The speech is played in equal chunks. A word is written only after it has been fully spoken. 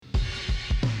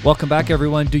Welcome back,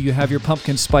 everyone. Do you have your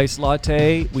pumpkin spice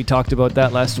latte? We talked about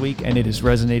that last week, and it is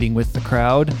resonating with the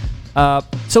crowd.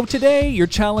 So today, your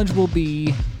challenge will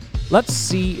be, let's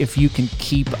see if you can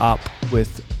keep up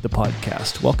with the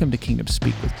podcast. Welcome to Kingdom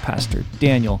Speak with Pastor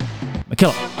Daniel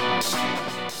McKillop.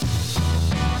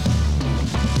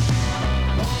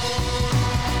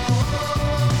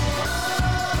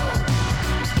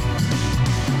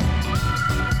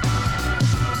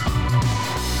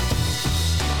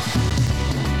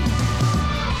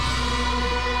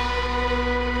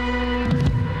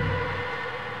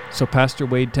 So Pastor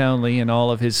Wade Townley and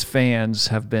all of his fans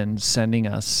have been sending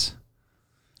us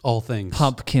all things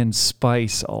pumpkin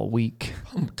spice all week.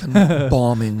 Pumpkin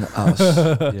bombing us.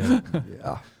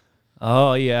 Yeah.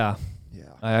 Oh, yeah. Yeah.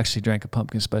 I actually drank a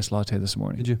pumpkin spice latte this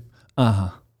morning. Did you? Uh-huh.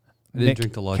 I didn't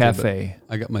drink the latte. Cafe.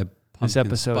 I got my pumpkin This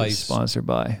episode spice. is sponsored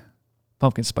by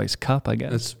Pumpkin Spice Cup, I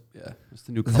guess. That's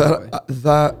the new colorway.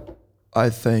 That I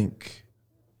think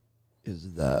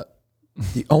is that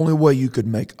the only way you could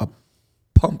make a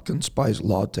pumpkin spice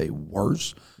latte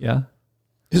worse Yeah.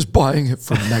 is buying it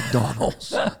from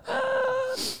McDonald's.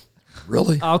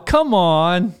 Really? Oh, come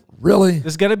on. Really?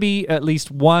 There's got to be at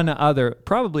least one other,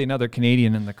 probably another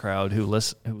Canadian in the crowd who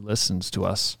listens to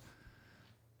us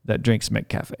that drinks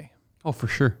McCafe. Oh, for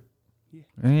sure.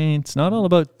 I mean, it's not all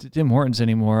about Tim Hortons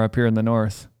anymore up here in the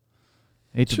north.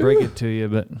 Hate to break it to you,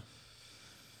 but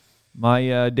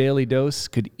my daily dose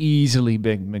could easily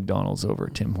beat McDonald's over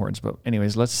Tim Hortons. But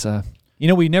anyways, let's,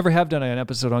 we never have done an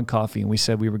episode on coffee, and we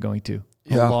said we were going to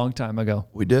a long time ago.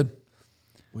 We did.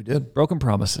 Broken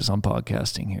promises on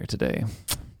podcasting here today.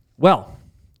 Well,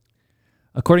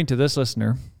 according to this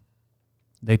listener,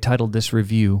 they titled this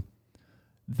review,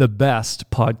 "The Best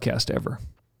Podcast Ever."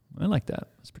 I like that.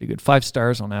 It's pretty good. 5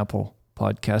 stars on Apple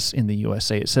Podcasts in the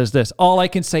USA. It says this: "All I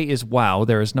can say is, wow,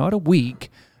 there is not a week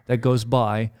that goes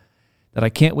by that I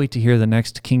can't wait to hear the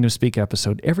next Kingdom Speak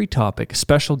episode. Every topic,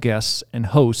 special guests, and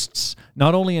hosts,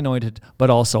 not only anointed, but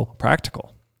also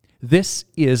practical. This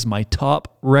is my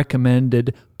top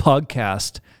recommended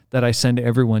podcast that I send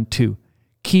everyone to.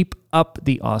 Keep up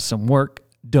the awesome work.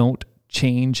 Don't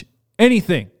change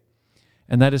anything."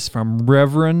 And that is from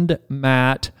Reverend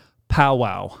Matt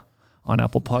Powwow on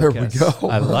Apple Podcasts. There we go.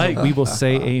 I like. We will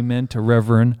say amen to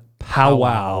Reverend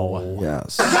Powwow.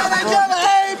 Yes.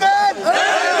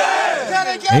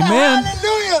 Amen.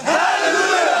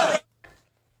 Hallelujah.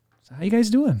 So how you guys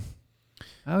doing?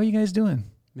 How are you guys doing?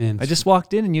 Man, I just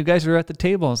walked in and you guys were at the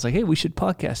table. I was like, hey, we should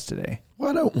podcast today.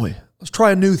 Why don't we? Let's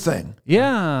try a new thing.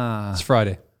 Yeah. it's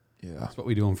Friday. Yeah. That's what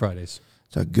we do on Fridays.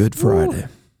 It's a good Friday.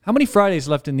 How many Fridays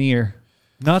left in the year?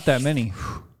 Not that many,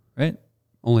 right?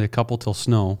 Only a couple till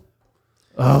snow.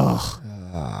 Ugh.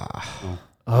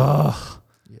 Ugh.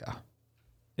 Yeah.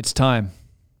 It's time.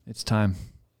 It's time.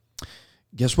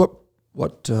 Guess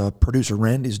what producer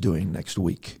Randy's doing next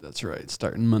week? That's right.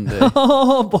 Starting Monday.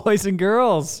 Oh, boys and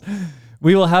girls.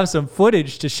 We will have some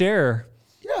footage to share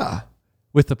Yeah.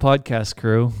 with the podcast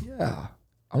crew. Yeah.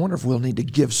 I wonder if we'll need to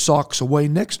give socks away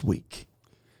next week.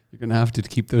 You're going to have to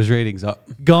keep those ratings up.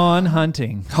 Gone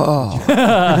hunting. Oh.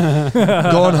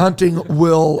 Gone hunting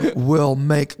will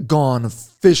make gone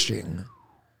fishing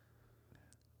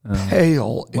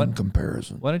pale in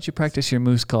comparison. Why don't you practice your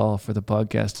moose call for the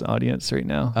podcast audience right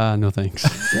now? No thanks.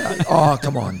 Yeah. Oh,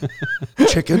 come on.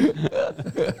 Chicken.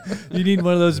 You need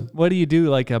one of those. What do you do?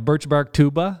 Like a birch bark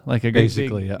tuba? Like a great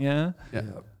Basically, big, yeah. Yeah.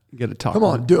 You got to talk. Come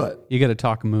on, do it. You got to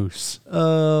talk moose.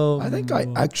 Oh. I think I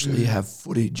actually have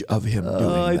footage of him doing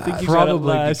I that. think you got it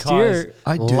last year.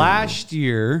 I do. Last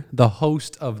year, the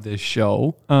host of this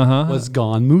show Uh-huh. was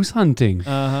gone moose hunting.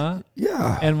 Uh-huh.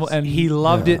 Yeah. And He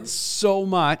loved it so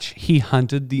much, he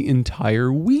hunted the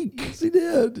entire week. Yes, he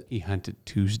did. He hunted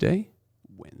Tuesday,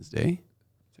 Wednesday,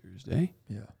 Thursday,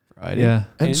 Yeah. Friday, Yeah.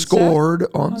 And scored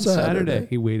on Saturday. Saturday.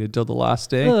 He waited till the last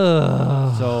day.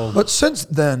 Ugh. So But since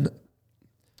then,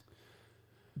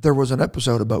 there was an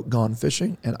episode about gone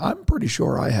fishing, and I'm pretty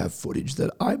sure I have footage that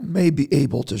I may be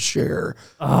able to share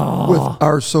with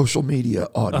our social media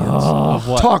audience. Of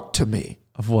what? Talk to me.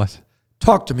 of what?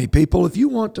 Talk to me, people. If you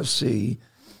want to see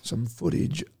some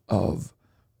footage of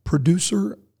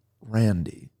producer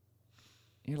Randy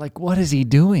You're like, what is he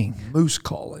doing? moose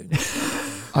calling,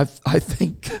 I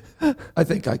think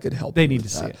I could help. They you need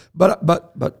with to see that. it.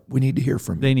 But we need to hear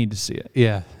from you. They need to see it.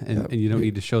 Yeah, and you don't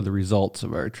need to show the results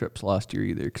of our trips last year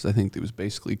either, because I think it was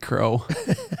basically crow.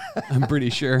 I'm pretty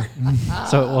sure.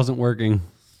 So it wasn't working.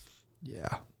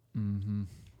 Yeah. Mm-hmm.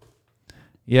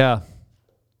 Yeah.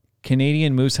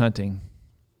 Canadian moose hunting.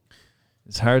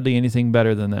 There's hardly anything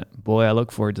better than that. Boy, I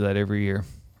look forward to that every year.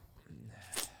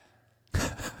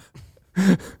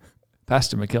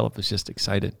 Pastor McKillop is just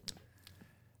excited.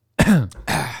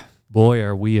 Boy,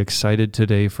 are we excited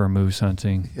today for moose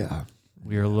hunting. Yeah.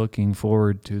 We are looking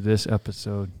forward to this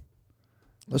episode.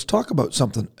 Let's talk about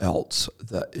something else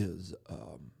that is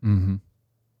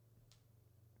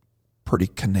pretty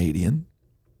Canadian.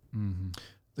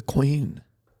 The Queen.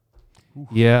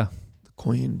 Yeah. The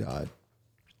Queen died.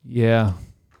 Yeah.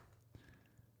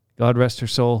 God rest her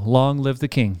soul. Long live the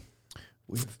king.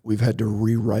 We've had to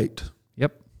rewrite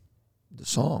Yep. the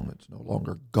song. It's no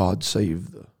longer God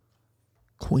Save the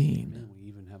Queen. And we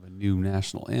even have a new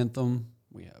national anthem.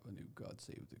 We have a new God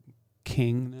Save the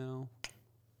King now.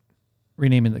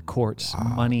 Renaming the courts.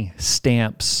 Money.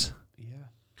 Stamps. Yeah.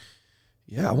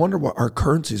 Yeah, I wonder what our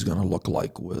currency is going to look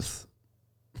like with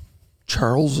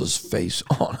Charles's face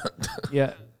on it.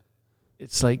 Yeah.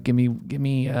 It's like, give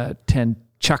me 10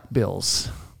 Chuck bills.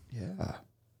 Yeah,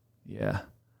 Yeah.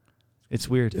 It's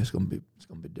weird. it's going to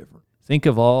be different. Think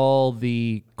of all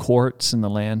the courts in the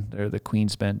land, or the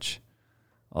Queen's Bench,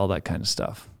 all that kind of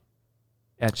stuff.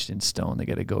 Etched in stone. They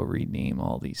got to go rename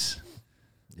all these.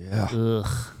 Yeah, Ugh.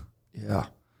 yeah.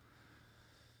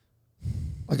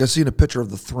 Like I seen a picture of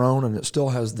the throne, and it still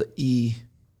has the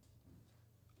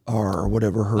ER or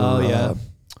whatever her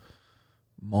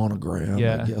monogram,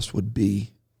 Yeah. I guess, would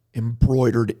be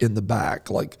embroidered in the back.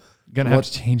 Like, Gonna have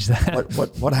to change that.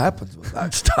 what happens with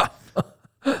that stuff?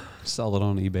 Sell it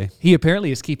on eBay. He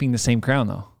apparently is keeping the same crown,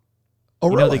 though. Oh,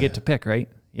 You really? know they get to pick, right?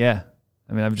 Yeah.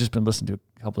 I mean, I've just been listening to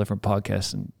a couple different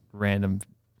podcasts and random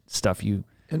stuff you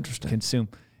Interesting. consume.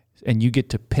 And you get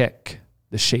to pick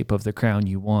the shape of the crown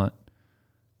you want.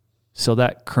 So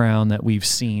that crown that we've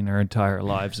seen our entire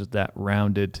lives is that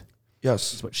rounded.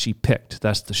 Yes. That's what she picked.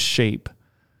 That's the shape.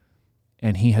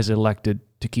 And he has elected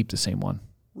to keep the same one.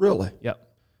 Really? Yep.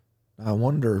 I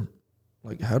wonder,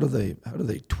 like, how do they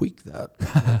tweak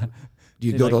that? Do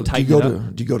you They, go like, to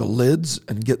tighten do you go to Lids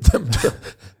and get them to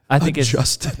I think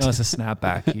adjust it? No, it's a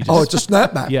snapback. You Oh, just- it's a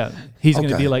snapback. yeah. He's going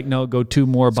to Okay. be like, no, go 2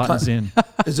 more buttons in.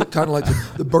 Is it kind of like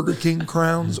the Burger King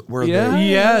crowns where Yeah. they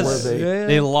Yes. where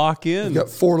They lock you in. got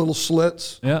 4 little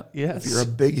slits? Yeah. Yes. If you're a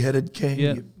big-headed king,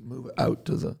 Yeah. you move it out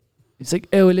to the. It's like,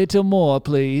 oh, a little more,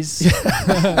 please.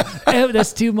 Oh,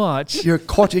 that's too much. You're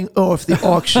cutting off the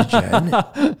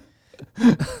oxygen.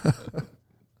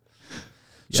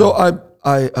 So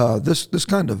I this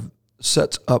kind of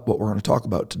sets up what we're going to talk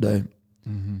about today.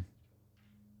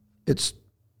 It's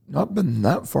not been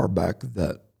that far back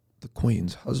that the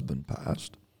Queen's husband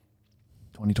passed.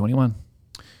 2021.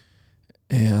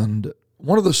 And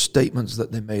one of the statements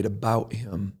that they made about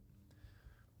him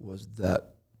was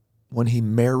that when he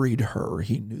married her,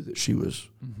 he knew that she was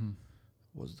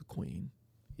the queen,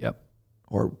 Yep.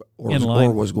 or In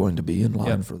line. was going to be in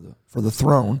line Yep. for the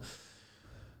throne,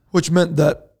 which meant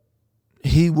that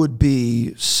he would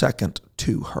be second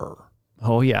to her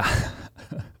Oh, yeah.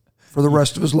 for the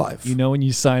rest of his life. You know, when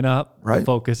you sign up, Right. the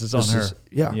focus is on This her. is-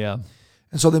 yeah. Yeah.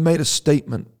 And so they made a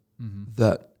statement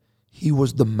that he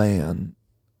was the man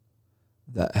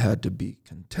that had to be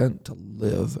content to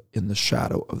live in the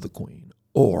shadow of the queen,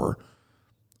 or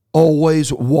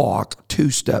always walk 2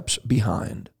 steps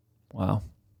behind. Wow.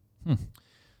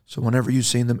 So whenever you've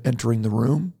seen them entering the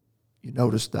room, you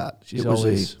notice that. She's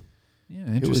always. Yeah,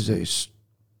 It was interesting.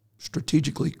 a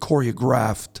strategically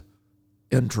choreographed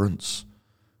entrance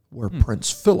where Prince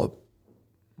Philip,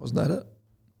 wasn't that it?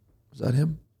 Was that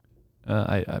him?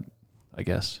 I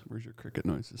guess. Where's your cricket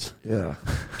noises? Yeah.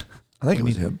 I think it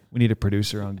was him. We need a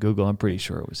producer on Google. I'm pretty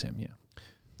sure it was him. Yeah.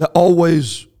 That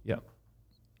always Yeah.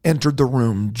 entered the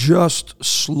room just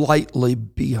slightly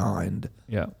behind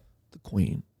Yeah. the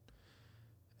queen.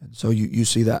 And so you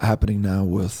see that happening now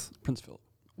with Prince Philip.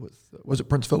 was it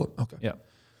Prince Philip? Okay. Yeah.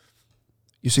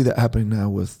 You see that happening now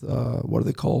with what do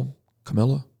they call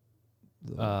Camilla?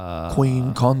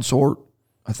 Queen consort,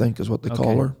 I think is what they call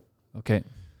okay. her. Okay.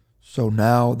 So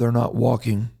now they're not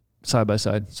walking Side by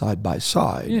side. side by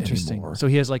side Interesting. anymore. So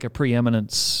he has like a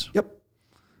preeminence Yep.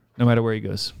 no matter where he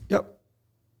goes. Yep.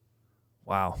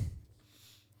 Wow.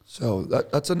 So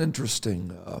that's an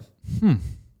interesting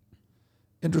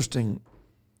interesting.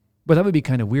 But that would be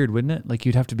kind of weird, wouldn't it? Like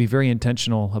you'd have to be very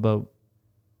intentional about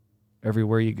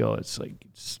everywhere you go. It's like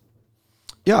it's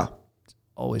Yeah.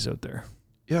 always out there.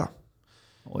 Yeah.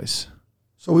 Always.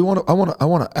 So I want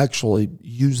to actually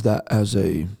use that as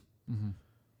a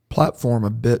platform a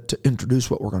bit to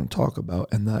introduce what we're going to talk about,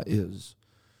 and that is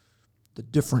the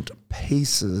different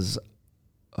paces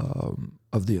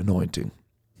of the anointing.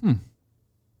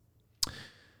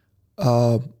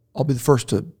 I'll be the first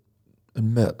to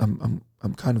admit I'm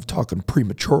kind of talking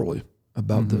prematurely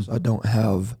about this. I don't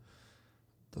have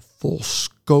the full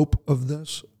scope of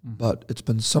this, but it's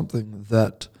been something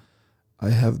that I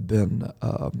have been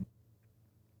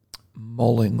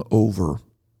mulling over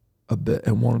a bit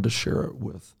and wanted to share it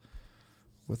with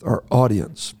our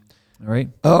audience. All right.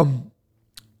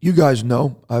 You guys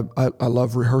know I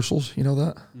love rehearsals. You know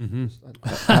that? Mm-hmm.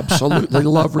 I absolutely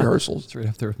love rehearsals. It's right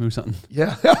up there with Moose Hunting.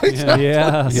 Yeah.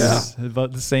 Yes.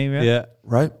 About the same. Yeah.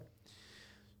 Right.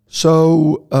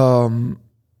 So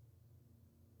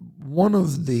one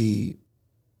of the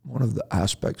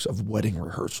aspects of wedding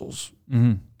rehearsals,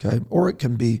 okay, or it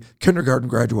can be kindergarten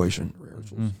graduation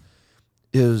rehearsals,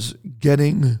 is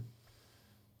getting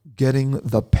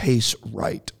the pace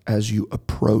right as you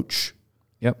approach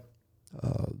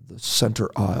the center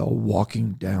aisle,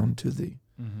 walking down to the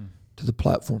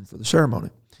platform for the ceremony.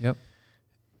 Yep.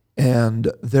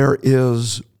 And there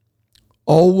is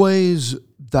always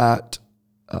that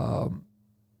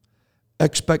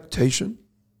expectation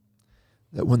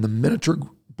that when the miniature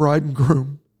bride and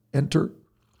groom enter,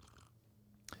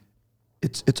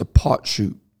 it's a pot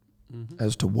shoot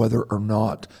as to whether or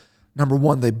not, number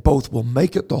one, they both will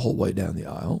make it the whole way down the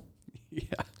aisle. Yeah.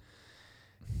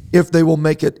 If they will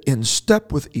make it in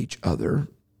step with each other.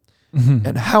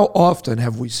 And how often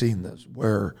have we seen this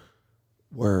where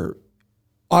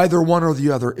either one or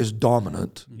the other is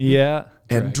dominant Yeah.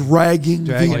 and dragging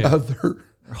the other.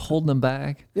 Or holding them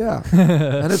back. Yeah.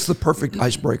 And it's the perfect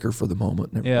icebreaker for the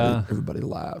moment. And Yeah. everybody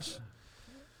laughs.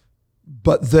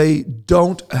 But they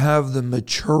don't have the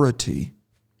maturity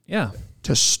Yeah.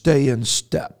 to stay in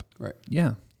step. Right.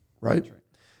 Yeah. Right?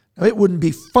 Now, it wouldn't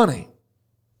be funny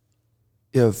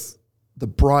if the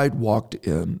bride walked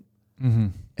in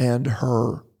and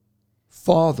her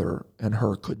father and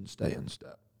her couldn't stay in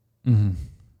step.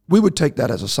 We would take that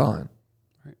as a sign.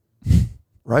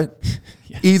 Right?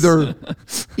 Yes.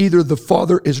 Either the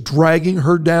father is dragging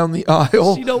her down the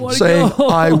aisle She don't wanna saying, go.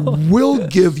 I will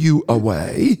give you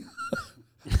away.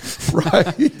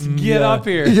 Right? Get up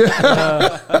here.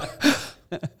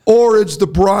 Or it's the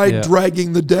bride Yeah.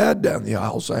 dragging the dad down the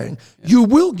aisle saying, you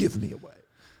will give me away.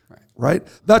 Right?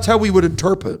 That's how we would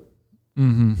interpret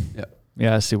Yeah.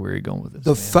 Yeah, I see where you're going with this.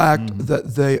 the fact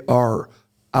that they are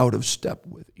out of step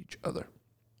with each other.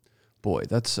 Boy,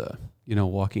 that's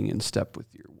walking in step with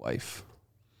your wife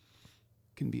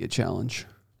can be a challenge.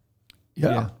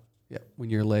 Yeah. Yeah. When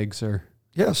your legs are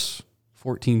Yes.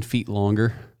 14 feet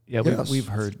longer. Yeah, Yes. we've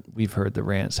heard the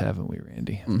rants, haven't we,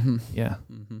 Randy? Yeah.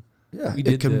 Yeah. We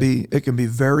It did can be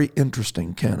very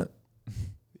interesting, can it?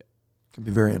 It can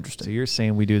be very So interesting. you're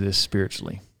saying we do this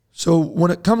spiritually. So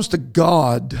when it comes to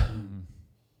God,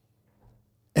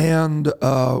 and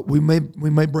we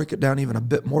may break it down even a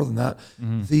bit more than that,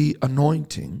 the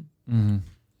anointing,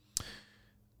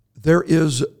 there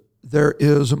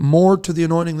is more to the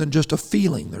anointing than just a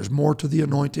feeling. There's more to the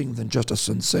anointing than just a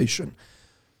sensation.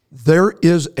 There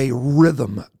is a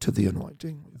rhythm to the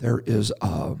anointing. There is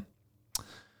a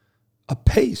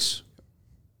pace.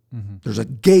 There's a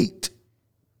gait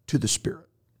to the Spirit.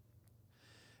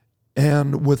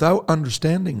 And without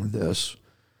understanding this,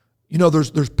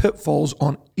 there's pitfalls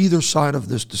on either side of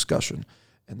this discussion.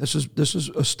 And this is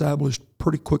established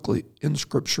pretty quickly in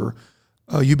Scripture.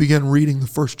 You begin reading the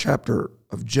first chapter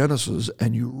of Genesis,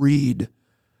 and you read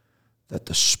that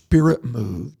the Spirit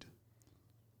moved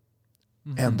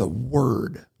and the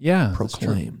Word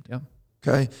proclaimed. Yeah.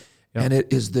 Okay? Yep. And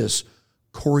it is this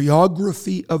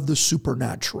choreography of the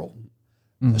supernatural.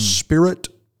 The Spirit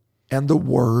and the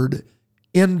Word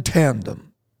in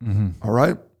tandem. All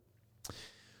right?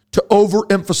 To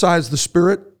overemphasize the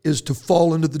Spirit is to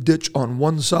fall into the ditch on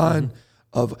one side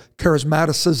of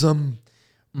charismaticism,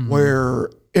 where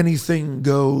anything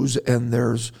goes and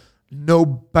there's no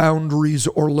boundaries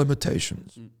or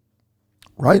limitations.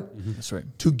 Right? That's right.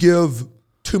 To give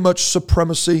too much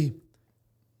supremacy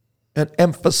and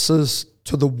emphasis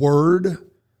to the Word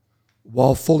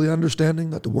while fully understanding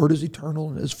that the Word is eternal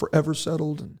and is forever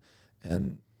settled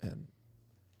and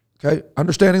okay,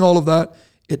 understanding all of that,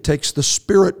 it takes the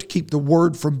Spirit to keep the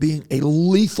Word from being a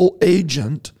lethal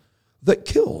agent that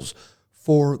kills.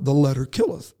 For the letter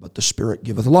killeth, but the Spirit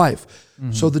giveth life.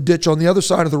 So the ditch on the other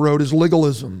side of the road is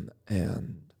legalism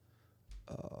and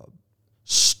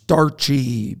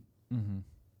starchy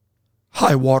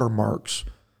high water marks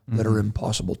that are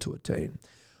impossible to attain.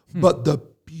 But the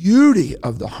beauty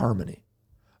of the harmony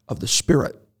of the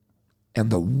Spirit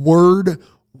and the Word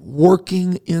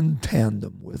working in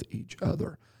tandem with each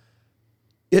other,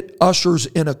 it ushers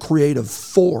in a creative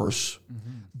force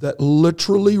that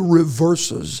literally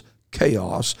reverses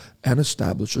chaos and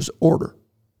establishes order.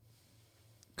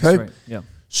 Okay? That's right. Yeah.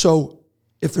 So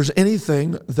if there's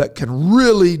anything that can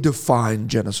really define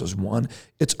Genesis 1,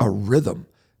 it's a rhythm.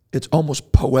 It's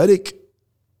almost poetic.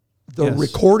 The Yes.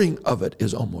 recording of it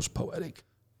is almost poetic,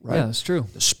 right? Yeah, that's true.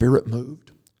 The Spirit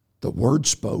moved. the Word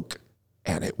spoke,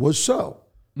 and it was so.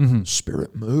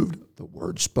 Spirit moved, the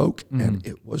Word spoke, and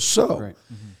it was so. Right.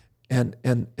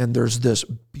 And there's this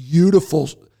beautiful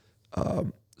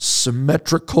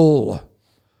symmetrical,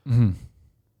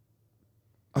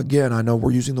 again, I know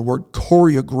we're using the word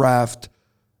choreographed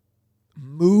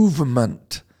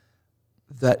movement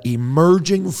that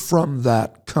emerging from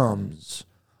that comes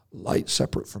light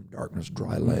separate from darkness,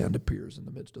 dry land appears in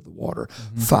the midst of the water,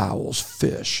 fowls,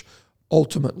 fish,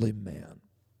 ultimately man.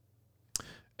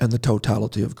 And the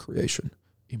totality of creation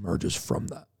emerges from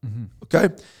that. Okay?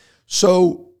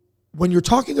 So when you're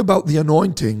talking about the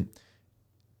anointing,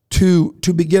 to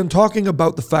begin talking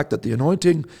about the fact that the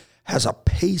anointing has a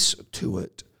pace to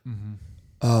it,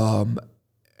 and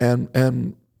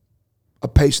a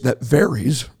pace that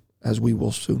varies, as we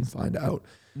will soon find out,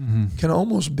 can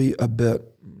almost be a bit,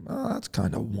 that's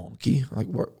kind of wonky. Like,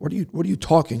 what are you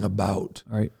talking about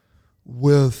Right.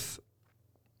 with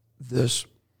this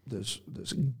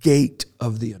gate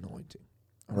of the anointing?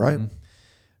 All right.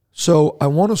 So I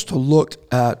want us to look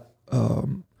at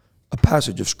a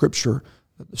passage of scripture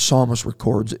that the psalmist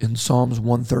records in Psalms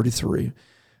 133.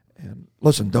 And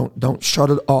listen, don't shut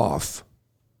it off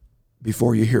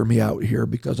before you hear me out here,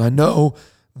 because I know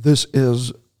this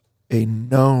is a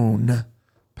known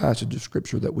passage of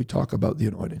scripture that we talk about the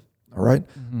anointing. All right?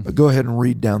 But go ahead and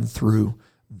read down through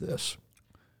this.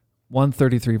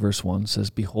 133 verse 1 says,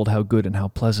 "Behold how good and how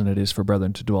pleasant it is for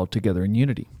brethren to dwell together in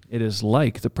unity. It is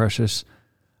like the precious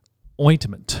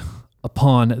ointment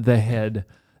upon the head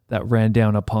that ran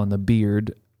down upon the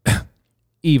beard,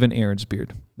 even Aaron's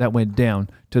beard, that went down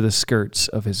to the skirts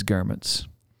of his garments."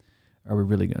 Are we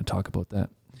really going to talk about that?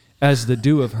 "As the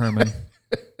dew of Hermon,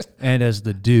 and as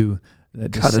the dew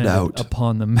that Cut it descended out.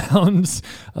 upon the mountains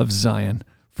of Zion.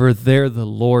 For there the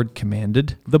Lord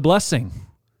commanded the blessing,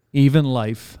 even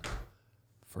life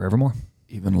forevermore."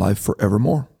 Even life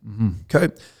forevermore.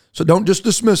 Okay? So don't just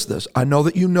dismiss this. I know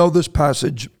that you know this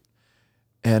passage,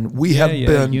 and we have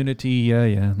been... unity,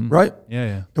 Right?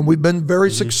 Yeah. And we've been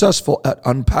very successful at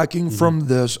unpacking from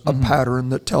this a pattern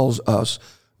that tells us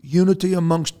unity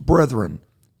amongst brethren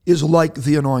is like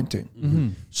the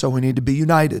anointing. So we need to be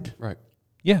united. Right.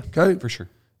 Yeah. Okay? For sure.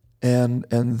 And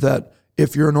that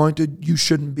if you're anointed, you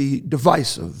shouldn't be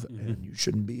divisive and you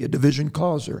shouldn't be a division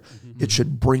causer. It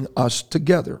should bring us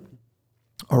together.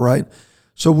 All right?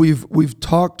 So we've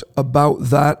talked about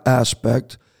that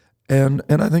aspect, and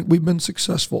I think we've been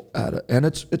successful at it. And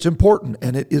it's important,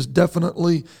 and it is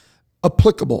definitely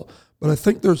applicable. But I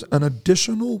think there's an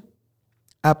additional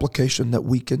application that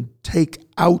we can take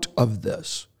out of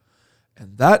this,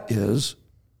 and that is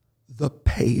the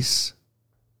pace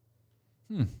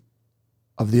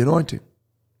of the anointing.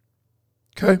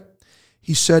 Okay?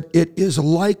 He said, it is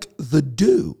like the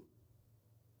dew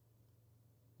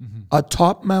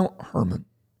atop Mount Hermon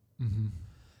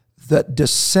that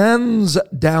descends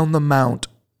down the Mount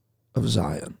of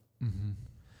Zion.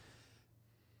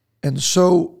 And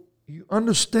so you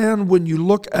understand when you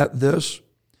look at this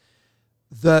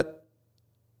that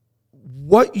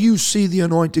what you see the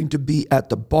anointing to be at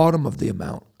the bottom of the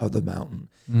mountain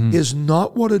is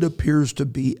not what it appears to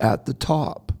be at the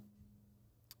top.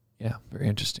 Yeah, very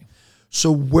interesting.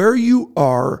 So where you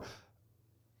are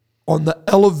on the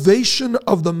elevation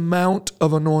of the Mount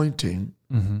of Anointing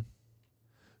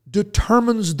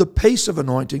determines the pace of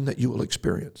anointing that you will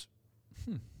experience.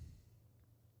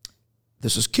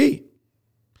 This is key.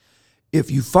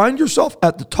 If you find yourself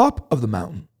at the top of the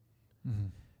mountain,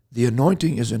 the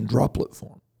anointing is in droplet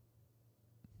form.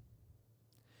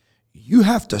 You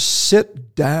have to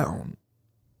sit down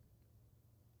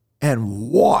and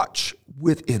watch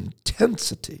with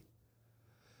intensity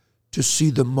to see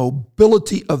the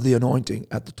mobility of the anointing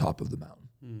at the top of the mountain.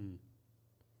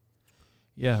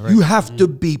 Yeah, right. You have to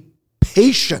be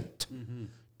patient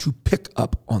to pick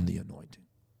up on the anointing.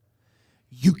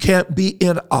 You can't be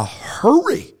in a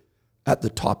hurry at the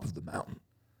top of the mountain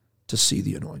to see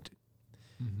the anointing.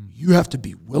 You have to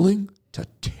be willing to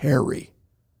tarry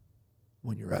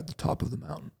when you're at the top of the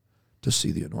mountain to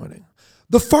see the anointing.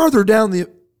 The farther down the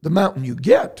mountain you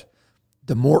get,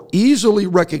 the more easily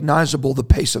recognizable the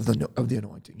pace of the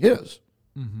anointing is.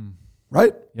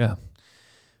 Right? Yeah.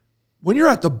 When you're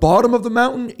at the bottom of the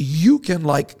mountain, you can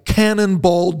like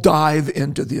cannonball dive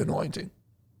into the anointing.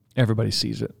 Everybody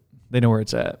sees it. They know where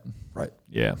it's at. Right.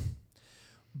 Yeah.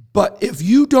 But if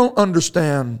you don't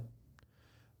understand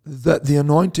that the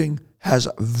anointing has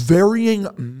varying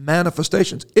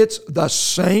manifestations, it's the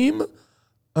same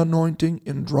anointing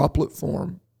in droplet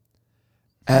form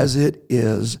as it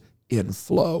is in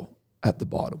flow at the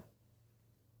bottom.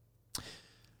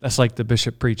 That's like the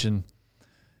bishop preaching,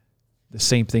 the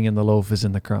same thing in the loaf as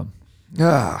in the crumb.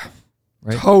 Yeah.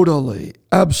 Right? Totally.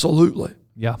 Absolutely.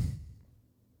 Yeah.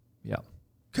 Yeah.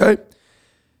 Okay.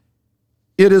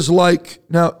 It is like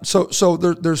now. So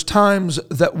there's times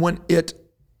that when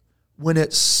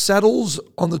it settles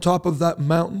on the top of that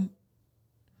mountain,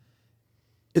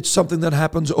 it's something that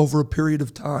happens over a period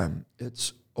of time.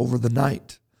 It's over the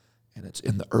night, and it's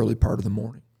in the early part of the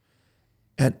morning,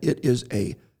 and it is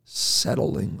a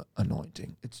settling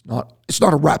anointing. It's not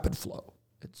a rapid flow.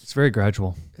 It's very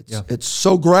gradual. It's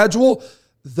so gradual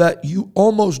that you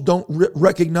almost don't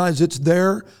recognize it's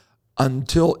there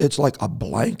until it's like a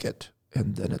blanket,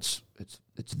 and then it's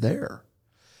there.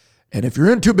 And if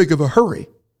you're in too big of a hurry,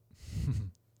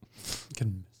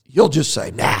 you'll just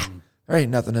say, nah, there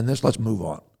ain't nothing in this. Let's move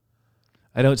on.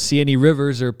 I don't see any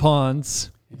rivers or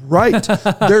ponds. Right.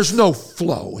 There's no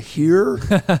flow here.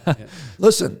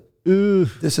 Listen,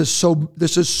 this is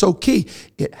so key.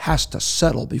 It has to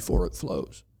settle before it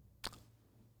flows.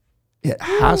 It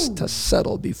has to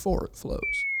settle before it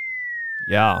flows.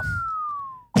 Yeah.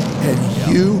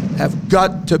 And you have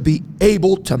got to be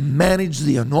able to manage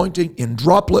the anointing in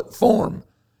droplet form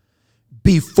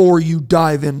before you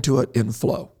dive into it in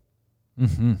flow.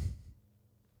 Mm-hmm.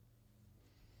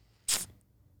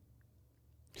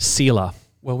 Selah.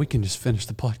 Well, we can just finish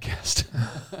the podcast.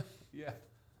 Yeah.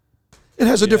 It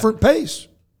has a different pace.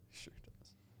 Sure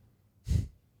does.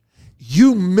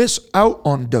 You miss out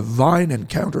on divine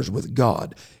encounters with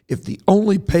God if the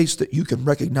only pace that you can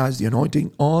recognize the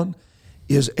anointing on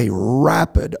is a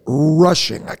rapid,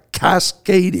 rushing, a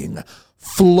cascading,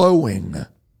 flowing.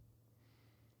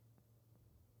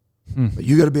 But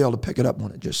you got to be able to pick it up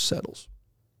when it just settles.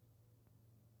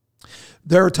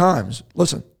 There are times,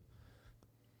 listen,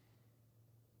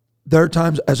 there are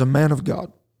times as a man of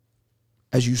God,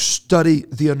 as you study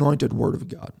the anointed word of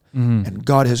God, and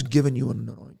God has given you an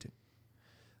anointing,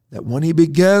 that when he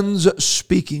begins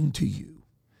speaking to you,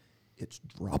 it's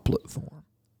droplet form.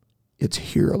 It's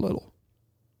here a little.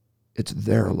 It's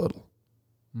there a little.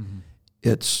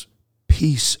 It's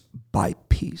piece by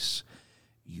piece.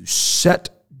 You set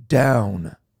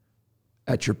down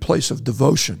at your place of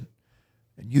devotion,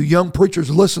 and you young preachers,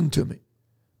 listen to me.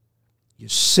 You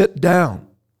sit down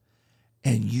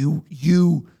and you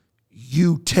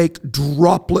take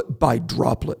droplet by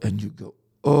droplet and you go,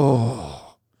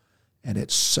 oh, and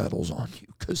it settles on you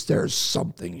because there's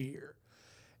something here.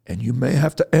 And you may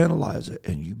have to analyze it,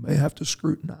 and you may have to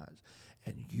scrutinize,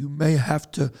 and you may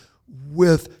have to,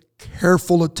 with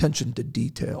careful attention to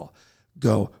detail,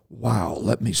 go, wow,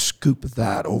 let me scoop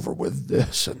that over with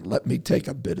this, and let me take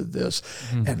a bit of this,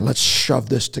 and let's shove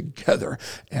this together.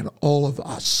 And all of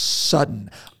a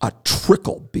sudden, a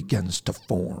trickle begins to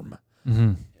form.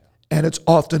 And it's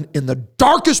often in the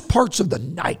darkest parts of the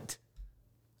night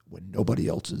when nobody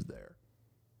else is there.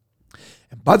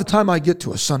 And by the time I get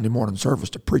to a Sunday morning service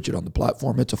to preach it on the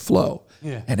platform, it's a flow.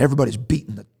 Yeah. And everybody's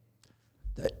beating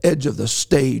the edge of the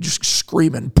stage,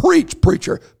 screaming, preach,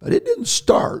 preacher. But it didn't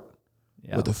start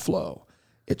with a flow.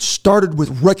 It started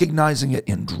with recognizing it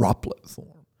in droplet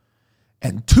form.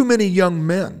 And too many young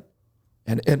men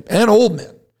and old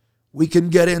men, we can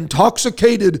get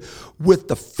intoxicated with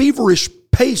the feverish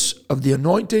pace of the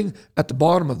anointing at the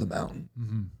bottom of the mountain.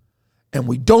 And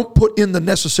we don't put in the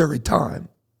necessary time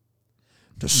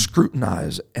to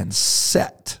scrutinize and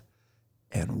set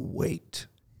and wait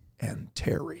and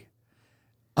tarry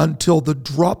until the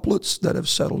droplets that have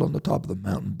settled on the top of the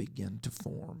mountain begin to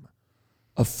form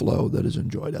a flow that is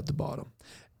enjoyed at the bottom.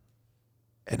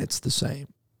 And it's the same.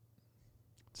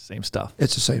 Same stuff.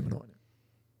 It's the same anointing.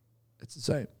 It's the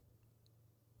same.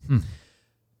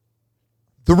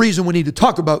 The reason we need to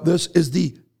talk about this is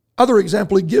the other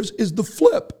example he gives is the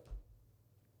flip.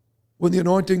 When the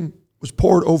anointing was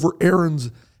poured over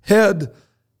Aaron's head,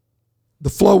 the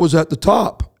flow was at the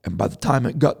top, and by the time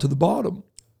it got to the bottom,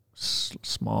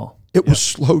 small. It was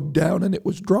slowed down, and it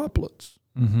was droplets.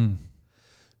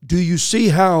 Do you see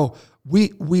how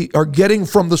we are getting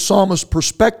from the psalmist's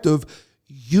perspective?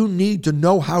 You need to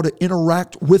know how to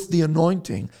interact with the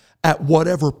anointing at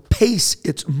whatever pace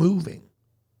it's moving.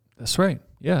 That's right.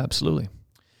 Yeah, absolutely.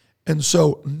 And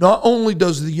so not only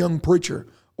does the young preacher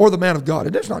or the man of God,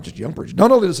 and it's not just young preacher,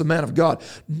 not only does the man of God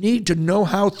need to know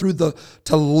how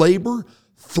to labor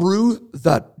through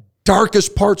the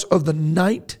darkest parts of the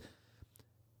night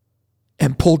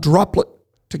and pull droplet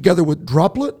together with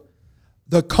droplet,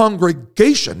 the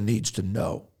congregation needs to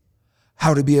know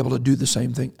how to be able to do the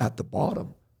same thing at the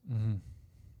bottom.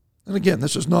 And again,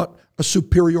 this is not a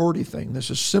superiority thing. This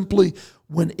is simply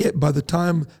when by the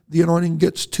time the anointing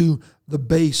gets to the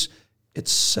base,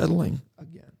 it's settling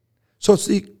again. So it's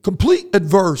the complete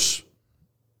adverse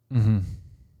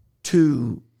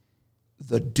to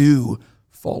the dew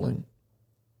falling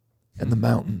and the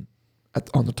mountain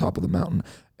on the top of the mountain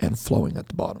and flowing at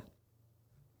the bottom.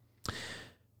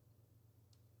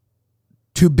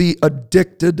 To be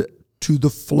addicted to the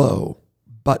flow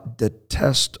but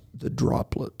detest the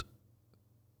droplet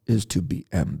is to be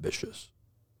ambitious.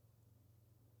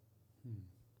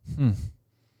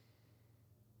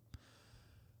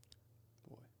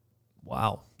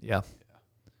 Wow. Yeah.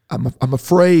 I'm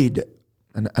afraid,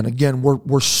 and again,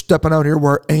 we're stepping out here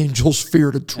where angels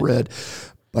fear to tread,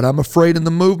 but I'm afraid in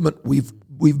the movement we've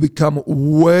become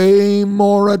way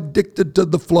more addicted to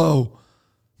the flow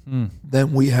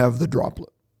than we have the droplet.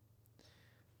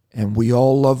 And we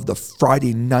all love the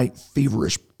Friday night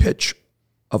feverish pitch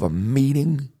of a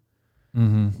meeting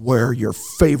where your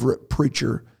favorite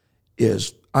preacher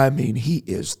is, he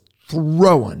is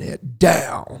throwing it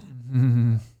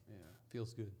down.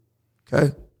 Feels good.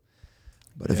 Okay?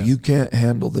 But if you can't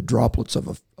handle the droplets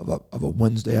of a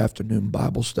Wednesday afternoon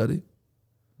Bible study,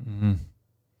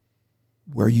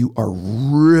 where you are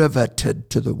riveted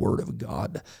to the Word of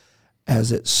God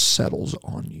as it settles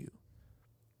on you,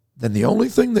 then the only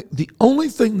thing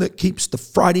that keeps the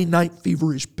Friday night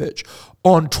feverish pitch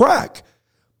on track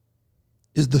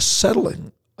is the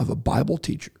settling of a Bible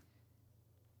teacher.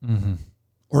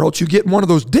 Or else you get in one of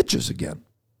those ditches again,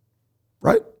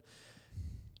 right?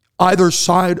 Either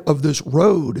side of this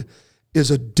road is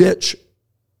a ditch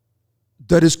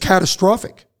that is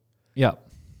catastrophic. Yeah.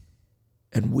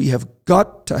 And we have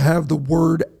got to have the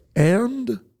Word and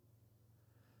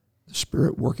the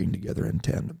Spirit working together in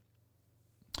tandem.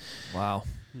 Wow.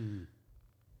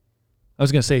 I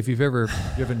was going to say, if you've ever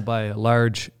driven by a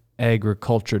large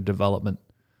agriculture development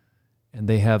and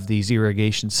they have these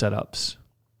irrigation setups,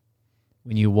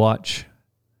 when you watch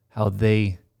how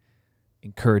they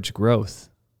encourage growth,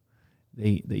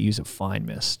 they use a fine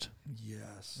mist.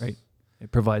 Yes. Right?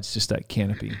 It provides just that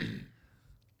canopy.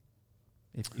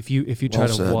 If you try Well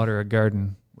to said. water a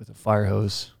garden with a fire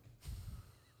hose,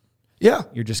 Yeah,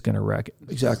 you're just going to wreck it.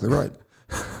 exactly right.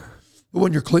 But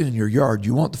when you're cleaning your yard,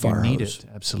 you want the fire You need hose, it.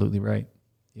 Absolutely right.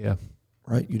 Yeah.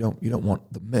 right? You don't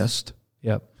want the mist.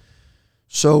 Yep.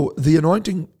 So the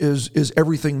anointing is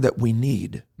everything that we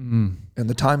need. And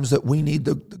the times that we need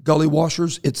the gully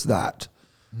washers, it's that.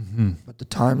 But the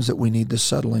times that we need the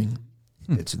settling,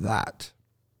 it's that.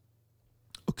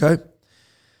 Okay?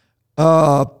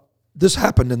 This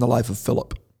happened in the life of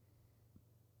Philip.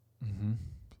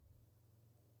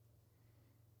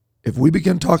 If we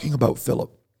begin talking about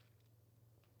Philip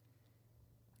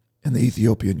and the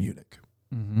Ethiopian eunuch,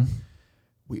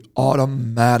 we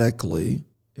automatically,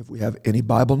 if we have any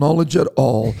Bible knowledge at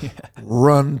all,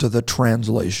 run to the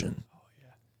translation.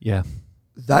 Yeah.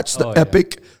 That's the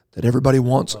epic that everybody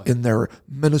wants in their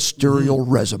ministerial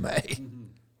resume.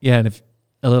 Yeah, and if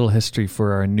a little history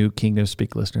for our new Kingdom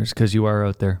Speak listeners, because you are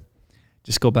out there,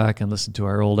 just go back and listen to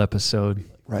our old episode,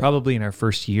 Right. probably in our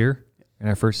first year, in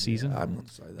our first season. I'm going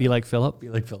to say that. Be like Philip. Be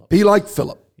like Philip. Be like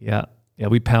Philip. Yeah. Yeah,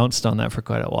 we pounced on that for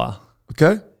quite a while.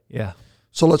 Okay? Yeah.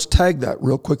 So let's tag that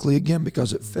real quickly again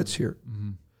because it fits here.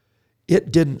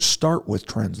 It didn't start with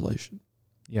translation.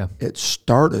 Yeah. It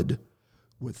started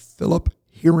with Philip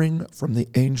hearing from the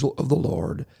angel of the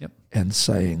Lord Yep. and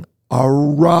saying,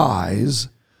 "Arise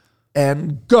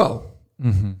and go."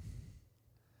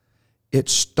 It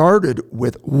started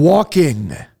with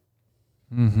walking.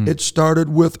 It started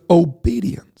with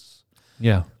obedience.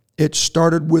 Yeah. It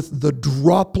started with the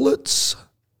droplets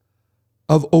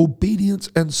of obedience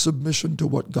and submission to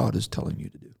what God is telling you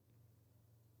to do.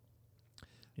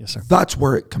 Yes, sir. That's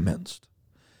where it commenced.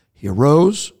 He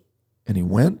arose and he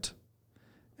went,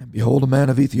 and behold, a man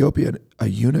of Ethiopia, a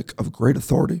eunuch of great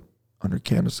authority under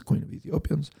Candace, the queen of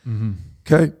Ethiopians.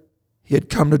 Okay? He had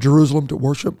come to Jerusalem to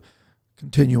worship.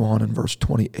 Continue on in verse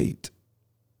 28.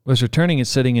 Was returning and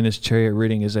sitting in his chariot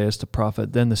reading Isaiah the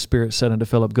prophet. Then the Spirit said unto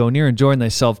Philip, Go near and join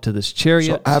thyself to this chariot.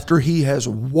 So after he has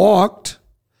walked,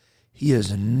 he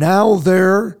is now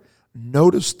there.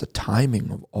 Notice the timing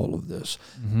of all of this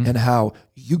and how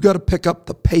you got to pick up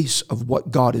the pace of what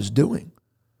God is doing,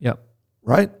 Yep.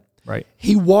 right? Right.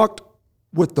 He walked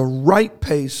with the right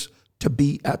pace to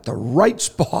be at the right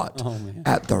spot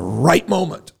at the right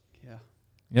moment.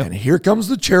 Yep. And here comes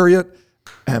the chariot,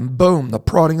 and boom, the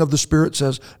prodding of the Spirit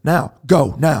says, now,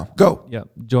 go. Yep.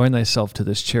 Join thyself to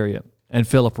this chariot. And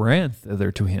Philip ran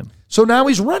thither to him. So now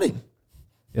he's running,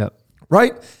 Yep.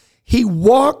 right? He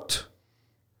walked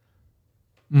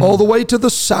all the way to the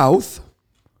south,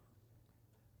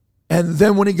 and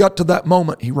then when he got to that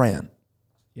moment, he ran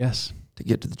Yes. to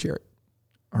get to the chariot.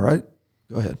 All right?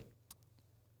 Go ahead.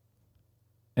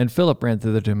 And Philip ran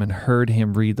thither to him and heard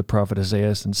him read the prophet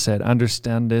Isaiah and said,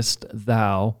 Understandest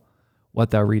thou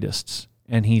what thou readest?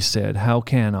 And he said, How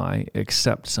can I,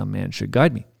 except some man should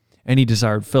guide me? And he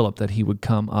desired Philip that he would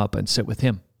come up and sit with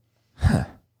him.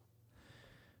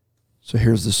 So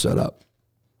here's the setup.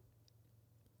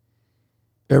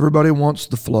 Everybody wants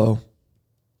the flow.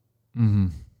 Mm-hmm.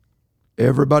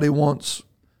 Everybody wants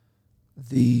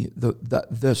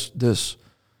this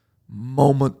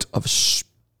moment of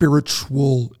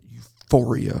spiritual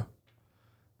euphoria,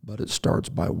 but it starts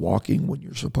by walking when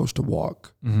you're supposed to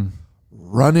walk,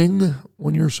 running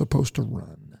when you're supposed to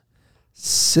run,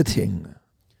 sitting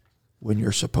when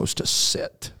you're supposed to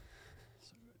sit.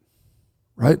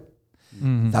 Right?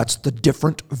 Mm-hmm. That's the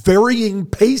different varying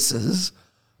paces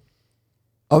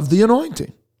of the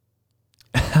anointing.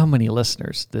 How many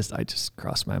listeners, I just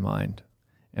crossed my mind,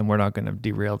 and we're not going to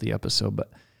derail the episode,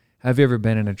 but have you ever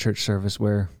been in a church service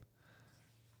where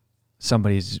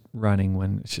somebody's running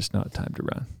when it's just not time to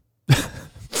run?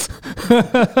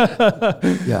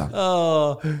 Yeah.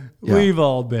 Oh, Yeah. We've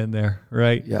all been there,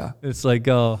 right? Yeah. It's like,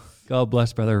 oh, God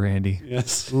bless Brother Randy.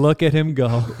 Yes. Look at him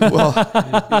go. Well,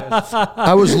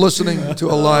 I was listening to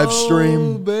a live Oh,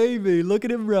 stream. baby, look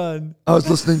at him run. I was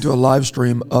listening to a live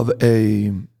stream of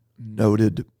a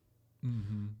noted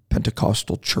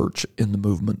Pentecostal church in the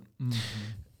movement.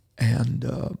 And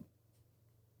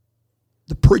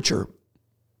the preacher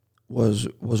was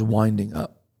winding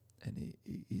up, and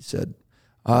he said,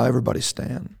 everybody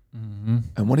stand.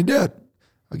 And when he did,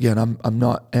 again, I'm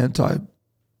not anti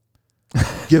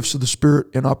gifts of the Spirit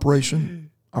in operation.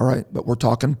 All right, but we're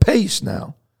talking pace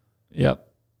now. Yep.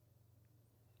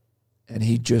 And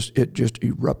it just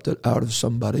erupted out of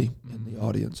somebody in the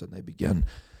audience, and they began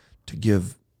to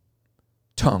give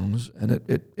tongues, and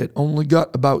it only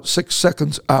got about 6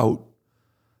 seconds out.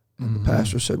 And the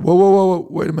pastor said, whoa,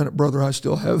 wait a minute, brother, I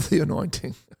still have the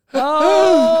anointing.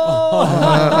 Oh!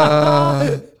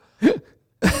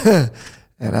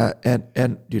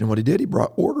 And do you know what he did? He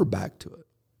brought order back to it.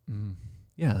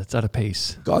 Yeah, that's out of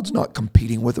pace. God's not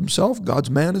competing with himself. God's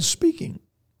man is speaking.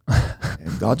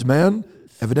 And God's man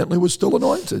evidently was still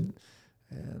anointed.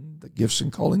 And the gifts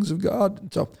and callings of God.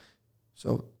 And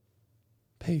so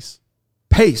Pace.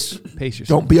 pace. Pace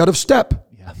yourself. Don't be out of step.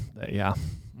 Yeah.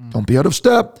 Don't be out of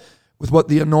step with what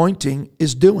the anointing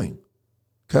is doing.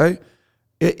 Okay?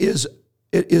 It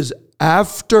is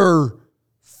after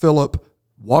Philip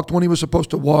walked when he was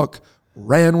supposed to walk,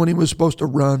 ran when he was supposed to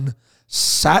run,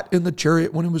 sat in the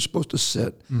chariot when he was supposed to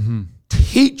sit,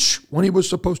 teach when he was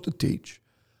supposed to teach,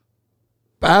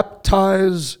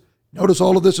 baptize. Notice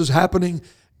all of this is happening,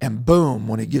 and boom,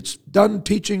 when he gets done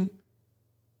teaching,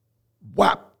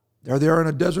 whap, there they are in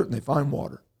a desert and they find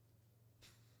water.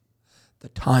 The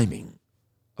timing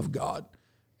of God.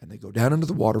 And they go down into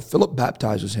the water. Philip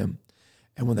baptizes him.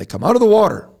 And when they come out of the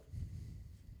water,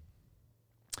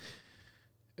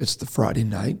 it's the Friday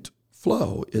night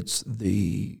flow. It's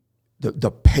the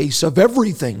pace of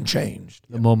everything changed.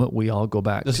 The moment we all go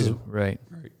back This to. is- Right.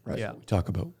 Right. Yeah. We talk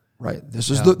about Right. This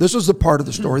is the part of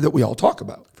the story that we all talk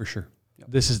about. for sure. Yep.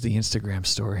 This is the Instagram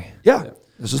story. Yeah.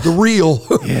 This is the real.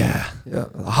 Yeah. Yeah.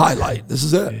 The highlight. This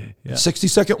is it. Yeah.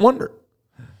 60-second wonder.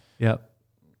 Yep.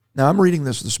 Now, I'm reading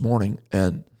this morning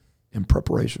and in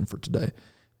preparation for today.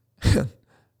 And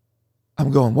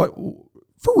I'm going, what,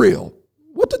 for real,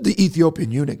 what did the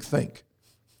Ethiopian eunuch think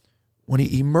when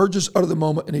he emerges out of the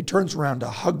moment and he turns around to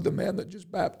hug the man that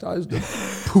just baptized him?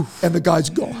 Poof, and the guy's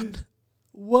gone.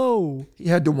 Whoa. He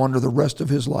had to wonder the rest of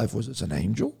his life, was this an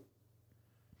angel?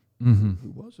 Who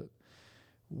was it?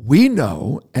 We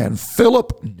know, and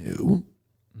Philip knew,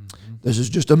 this is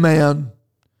just a man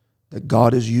that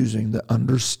God is using that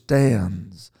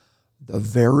understands the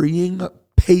varying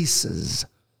paces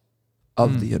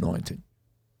of the anointing.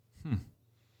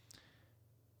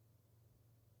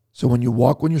 So when you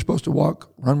walk when you're supposed to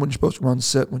walk, run when you're supposed to run,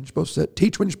 sit when you're supposed to sit,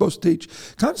 teach when you're supposed to teach,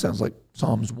 kind of sounds like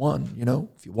Psalms 1, you know?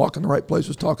 If you walk in the right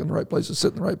places, talk in the right places,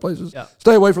 sit in the right places,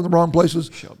 stay away from the wrong places,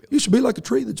 you should be like a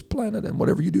tree that's planted, and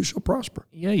whatever you do shall prosper.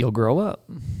 Yeah, you'll grow up.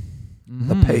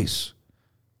 The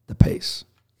pace.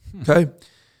 Okay?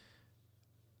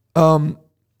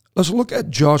 Let's look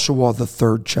at Joshua, the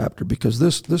 3rd chapter, because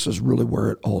this is really where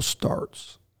it all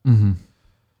starts.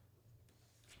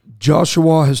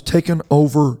 Joshua has taken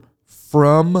over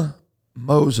from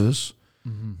Moses,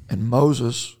 and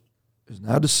Moses is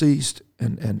now deceased,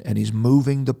 and he's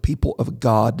moving the people of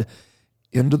God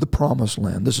into the promised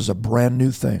land. This is a brand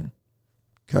new thing.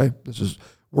 Okay?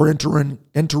 We're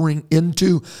entering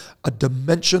into a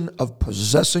dimension of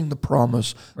possessing the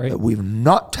promise that we've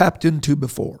not tapped into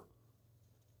before.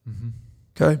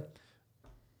 Okay?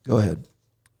 Go ahead.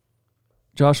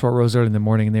 Joshua rose early in the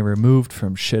morning, and they removed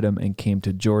from Shittim and came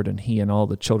to Jordan, he and all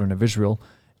the children of Israel,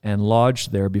 and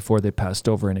lodged there before they passed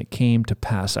over. And it came to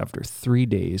pass after 3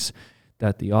 days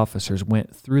that the officers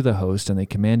went through the host, and they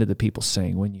commanded the people,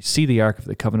 saying, when you see the ark of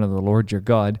the covenant of the Lord your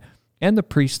God, and the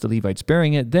priests, the Levites,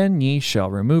 bearing it, then ye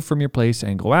shall remove from your place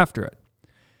and go after it.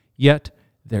 Yet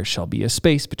there shall be a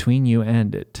space between you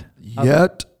and it.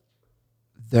 Yet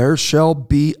there shall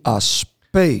be a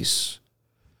space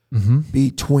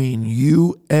between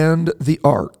you and the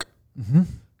ark.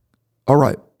 All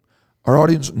right. Our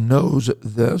audience knows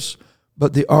this,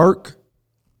 but the ark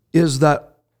is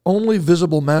that only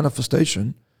visible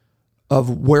manifestation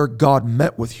of where God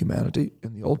met with humanity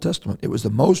in the Old Testament. It was the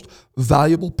most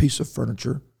valuable piece of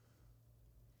furniture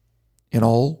in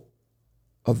all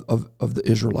of the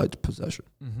Israelites' possession.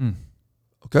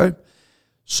 Okay?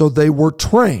 So they were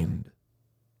trained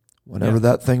whenever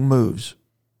that thing moves.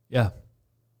 Yeah.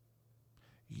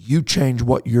 You change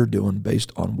what you're doing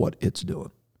based on what it's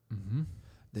doing.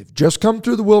 They've just come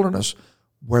through the wilderness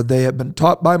where they have been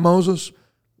taught by Moses,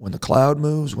 when the cloud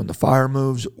moves, when the fire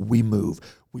moves, we move.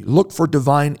 We look for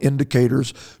divine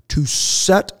indicators to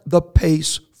set the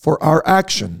pace for our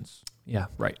actions. Yeah,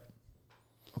 right.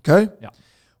 Okay? Yeah.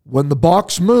 When the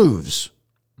box moves,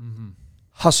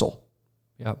 hustle.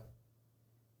 Yeah.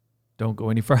 Don't go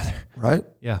any further. Right?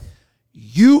 Yeah.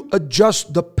 You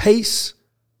adjust the pace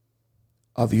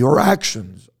of your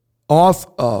actions off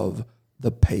of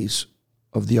the pace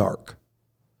of the ark.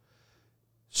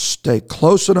 Stay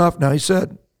close enough. Now he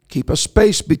said, keep a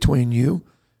space between you.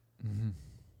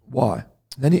 Why?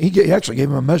 Then he actually gave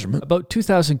him a measurement. About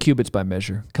 2,000 cubits by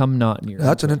measure. Come not near.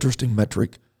 That's an interesting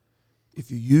metric.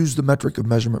 If you use the metric of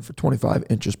measurement for 25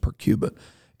 inches per cubit,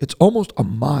 it's almost a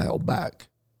mile back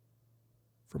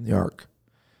from the ark.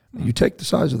 You take the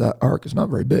size of that ark, it's not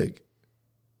very big.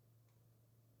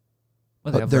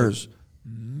 Well, but there's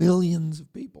millions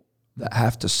of people that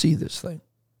have to see this thing.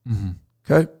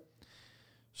 Okay?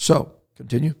 So,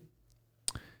 continue.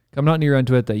 Come not near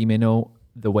unto it, that ye may know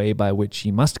the way by which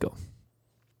ye must go.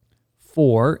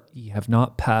 For ye have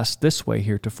not passed this way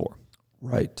heretofore.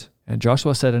 Right. And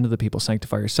Joshua said unto the people,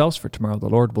 sanctify yourselves, for tomorrow the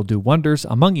Lord will do wonders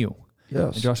among you.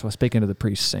 Yes. And Joshua spake unto the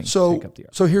priests, saying, take up the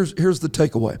ark. So here's the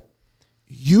takeaway.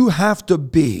 You have to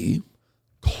be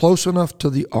close enough to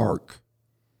the ark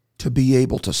to be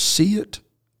able to see it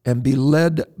and be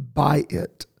led by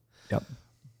it. Yep.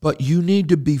 But you need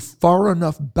to be far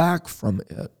enough back from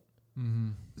it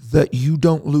that you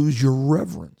don't lose your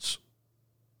reverence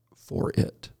for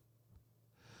it.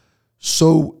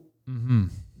 So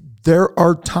there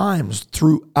are times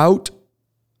throughout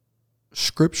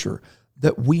Scripture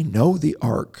that we know the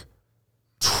ark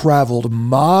traveled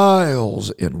miles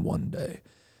in one day.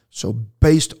 So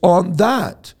based on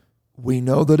that, we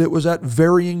know that it was at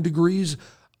varying degrees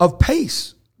of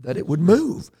pace that it would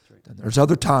move. And there's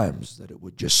other times that it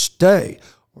would just stay,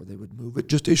 or they would move it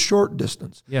just a short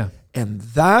distance. Yeah. And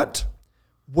that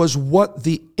was what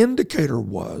the indicator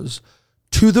was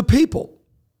to the people.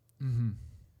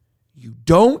 You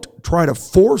don't try to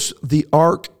force the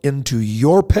ark into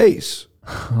your pace.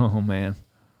 Oh, man.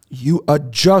 You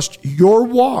adjust your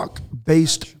walk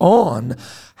based on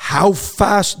how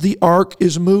fast the ark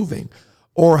is moving,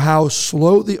 or how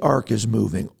slow the ark is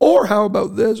moving, or how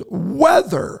about this,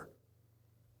 whether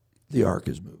the ark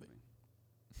is moving.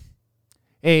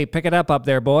 Hey, pick it up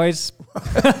there, boys.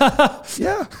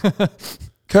 Yeah.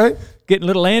 Okay? Getting a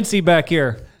little antsy back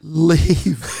here.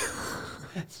 Leave.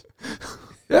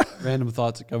 Random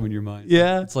thoughts that come in your mind.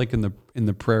 Yeah. It's like in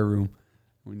the prayer room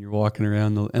when you're walking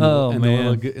around the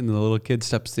little kid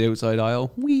steps to the outside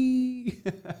aisle. Whee!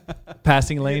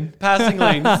 Passing lane. Passing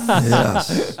lane.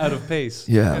 Yes. Out of pace.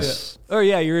 Yes. Or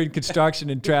yeah, you're in construction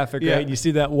and traffic, Yeah. right? And you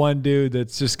see that one dude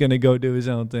that's just going to go do his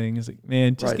own thing. It's like,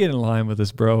 man, just Right. get in line with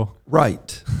us, bro.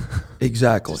 Right.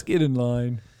 Exactly. Just get in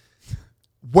line.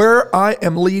 Where I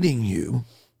am leading you,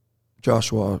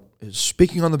 Joshua is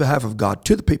speaking on the behalf of God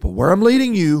to the people. Where I'm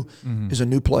leading you is a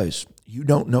new place. You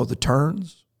don't know the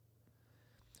turns.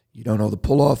 You don't know the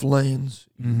pull-off lanes.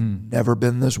 You've never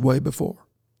been this way before.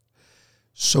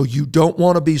 So you don't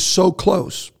want to be so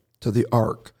close to the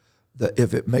ark that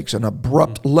if it makes an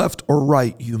abrupt left or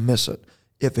right, you miss it.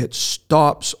 If it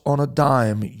stops on a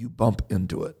dime, you bump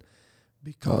into it.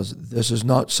 Because this is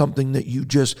not something that you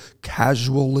just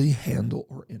casually handle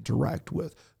or interact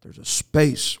with. There's a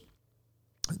space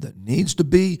that needs to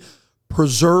be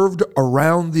preserved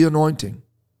around the anointing.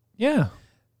 Yeah.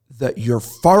 That you're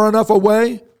far enough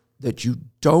away that you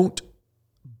don't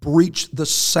breach the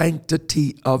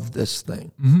sanctity of this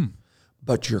thing.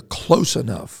 But you're close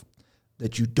enough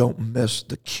that you don't miss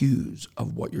the cues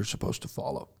of what you're supposed to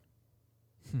follow.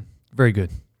 Very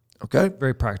good. Okay?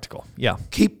 Very practical. Yeah.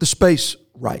 Keep the space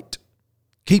right.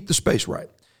 Keep the space right.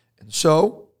 And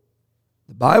so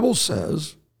the Bible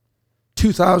says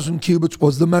 2,000 cubits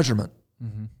was the measurement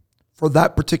for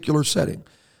that particular setting.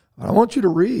 I want you to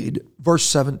read verse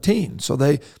 17. So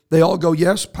they all go,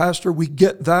 yes, Pastor, we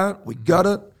get that. We got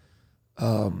it.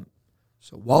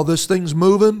 So while this thing's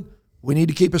moving, we need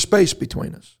to keep a space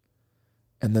between us.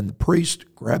 And then the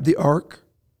priest grabbed the ark.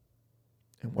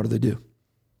 And what do they do?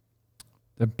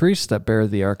 The priests that bare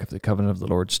the ark of the covenant of the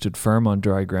Lord stood firm on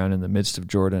dry ground in the midst of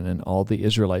Jordan, and all the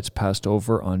Israelites passed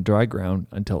over on dry ground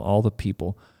until all the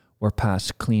people were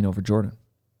passed clean over Jordan.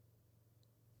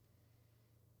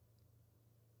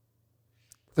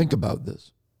 Think about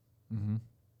this.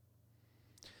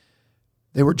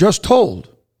 They were just told,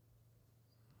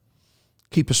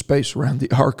 keep a space around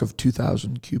the ark of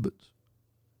 2,000 cubits.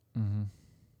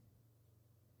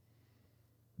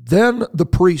 Then the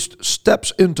priest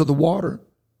steps into the water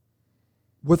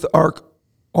with the ark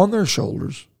on their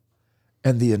shoulders,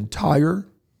 and the entire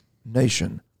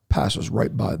nation passes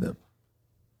right by them.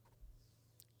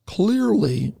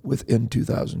 Clearly within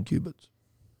 2,000 cubits.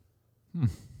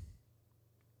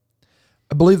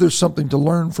 I believe there's something to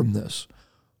learn from this.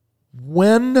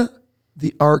 When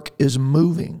the ark is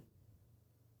moving,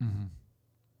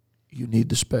 you need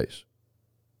the space.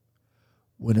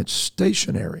 When it's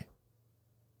stationary,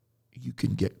 you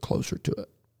can get closer to it.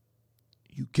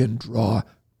 You can draw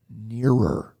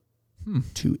nearer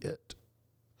to it.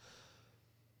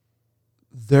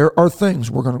 There are things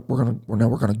we're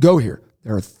gonna go here.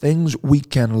 There are things we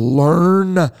can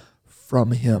learn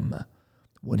from him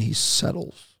when he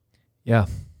settles. Yeah.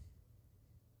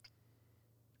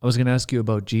 I was going to ask you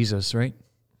about Jesus, right?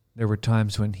 There were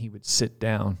times when he would sit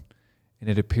down, and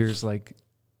it appears like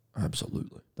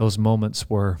Absolutely. those moments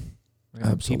where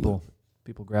Absolutely.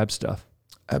 people grab stuff.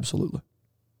 Absolutely.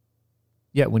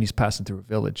 Yeah, when he's passing through a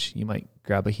village, you might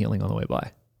grab a healing on the way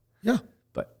by. Yeah.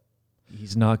 But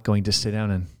he's not going to sit down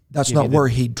and... That's give not you the- where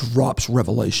he drops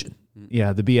revelation.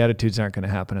 Yeah, the Beatitudes aren't going to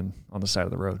happen on the side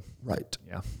of the road. Right.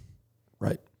 Yeah.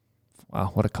 Right.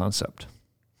 Wow, what a concept.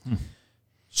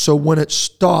 So when it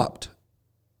stopped,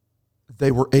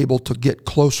 they were able to get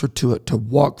closer to it, to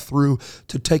walk through,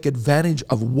 to take advantage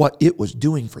of what it was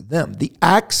doing for them, the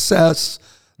access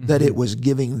that it was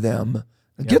giving them.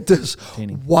 And get this,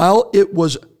 while it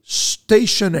was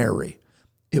stationary,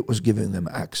 it was giving them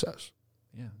access.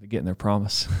 Yeah, they're getting their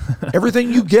promise.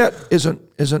 Everything you get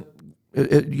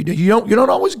you don't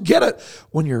always get it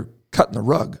when you're cutting the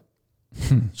rug.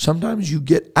 Sometimes you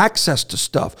get access to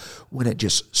stuff when it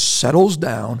just settles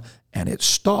down and it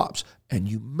stops, and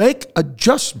you make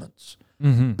adjustments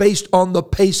based on the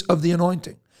pace of the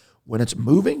anointing. When it's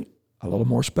moving, a little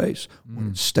more space. When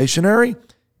it's stationary,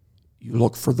 you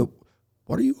look for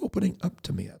what are you opening up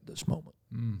to me at this moment?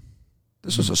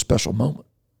 This is a special moment.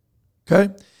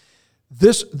 Okay?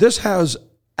 This has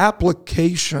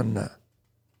application.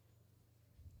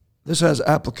 This has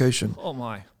application. Oh,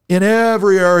 my. In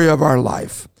every area of our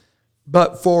life.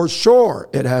 But for sure,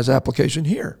 it has application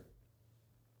here.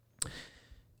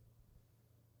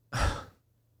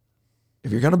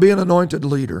 If you're going to be an anointed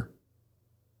leader,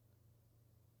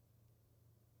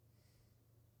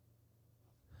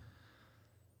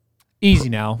 Easy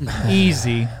now.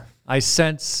 Easy. I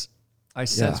sense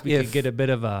we If- could get a bit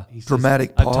of a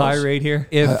dramatic a pause. tirade here.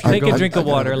 If Take you're a drink I of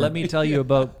gotta water. go. Let me tell you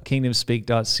about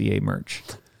kingdomspeak.ca merch.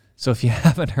 So if you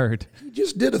haven't heard, He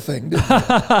just did a thing, didn't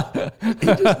he? He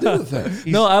just did a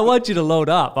thing. no, I want you to load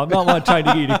up. I'm not trying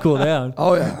to get you to cool down.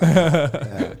 Oh,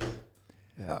 yeah.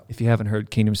 If you haven't heard,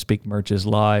 Kingdom Speak merch is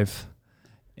live,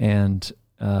 and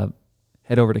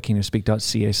head over to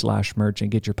kingdomspeak.ca/merch and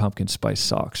get your pumpkin spice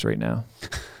socks right now.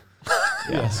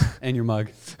 Yes. And your mug.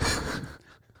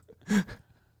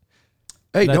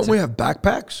 Hey, That's don't we have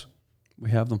backpacks?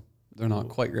 We have them. They're not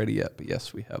quite ready yet, but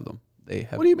yes, we have them. They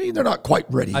have. What do you mean they're not quite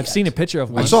ready I've yet? seen a picture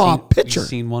of one. I saw a We've picture.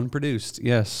 seen one produced.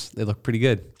 Yes, they look pretty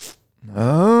good.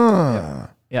 Ah,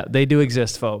 Yeah, they do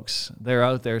exist, folks. They're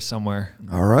out there somewhere.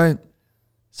 all right.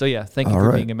 So yeah, thank you All for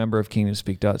right. being a member of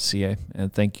kingdomspeak.ca,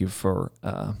 and thank you for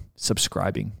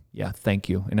subscribing. Yeah, thank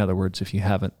you. In other words, if you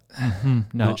haven't,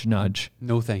 nudge, nudge.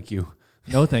 No, thank you.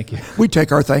 No, thank you. We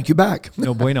take our thank you back.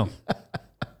 No bueno.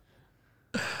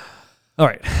 All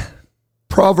right.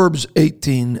 Proverbs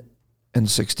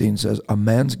 18:16 says, a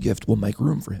man's gift will make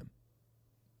room for him.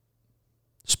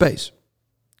 Space.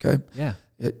 Okay? Yeah.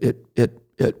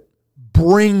 It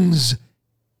brings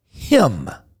him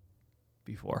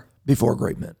Before.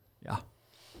 great men. Yeah.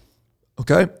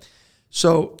 Okay?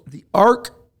 So the ark,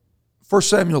 1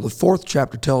 Samuel, the 4th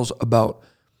chapter, tells about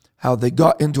how they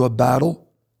got into a battle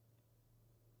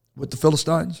with the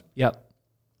Philistines. Yep.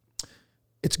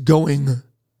 It's going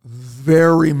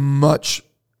very much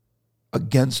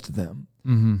against them.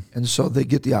 Mm-hmm. And so they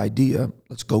get the idea,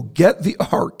 let's go get the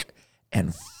ark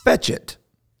and fetch it.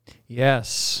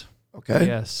 Yes. Okay?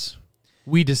 Yes.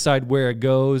 We decide where it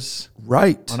goes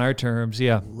Right. on our terms.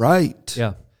 Yeah. Right.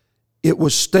 Yeah. It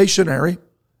was stationary,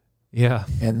 Yeah.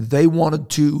 and they wanted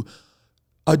to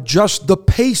adjust the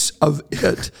pace of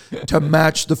it to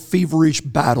match the feverish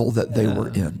battle that they were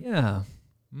in. Yeah.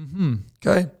 Mm-hmm.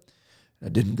 Okay?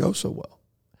 That didn't go so well.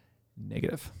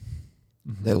 Negative.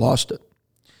 They lost it.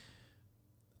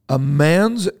 A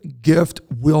man's gift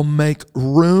will make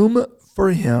room for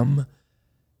him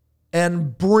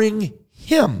and bring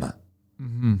him.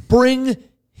 Mm-hmm. Bring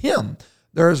him.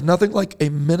 There is nothing like a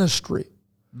ministry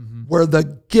where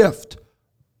the gift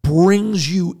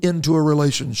brings you into a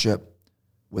relationship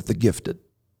with the gifted.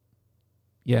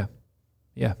 Yeah.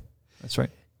 Yeah. That's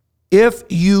right. If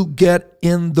you get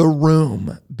in the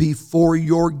room before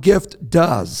your gift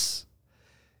does,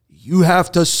 you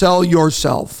have to sell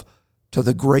yourself to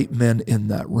the great men in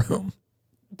that room.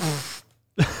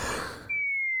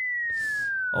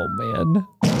 Oh, man.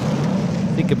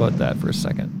 Think about that for a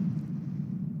second.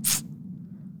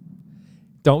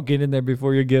 Don't get in there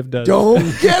before your gift does. Don't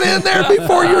get in there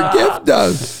before your gift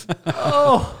does.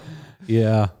 Oh.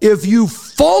 Yeah. If you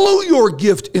follow your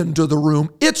gift into the room,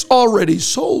 it's already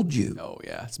sold you. Oh,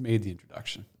 yeah. It's made the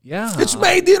introduction. Yeah. It's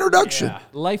made the introduction. Yeah.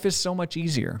 Life is so much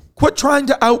easier. Quit trying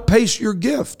to outpace your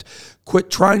gift.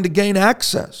 Quit trying to gain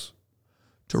access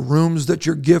to rooms that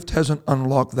your gift hasn't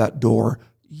unlocked that door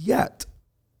yet.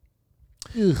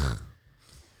 Ugh.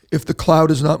 If the cloud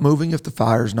is not moving, if the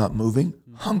fire is not moving,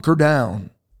 hunker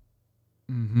down.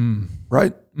 Mm-hmm.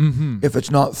 Right? Mm-hmm. If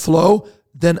it's not flow,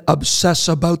 then obsess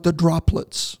about the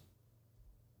droplets.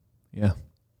 Yeah.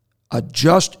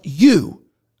 Adjust you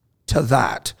to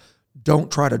that.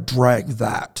 Don't try to drag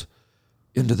that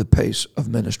into the pace of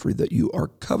ministry that you are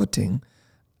coveting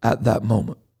at that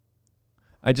moment.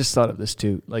 I just thought of this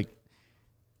too. Like,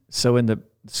 so in the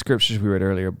scriptures we read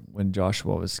earlier, when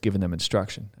Joshua was giving them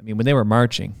instruction, I mean, when they were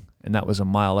marching, and that was a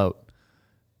mile out,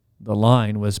 the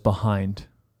line was behind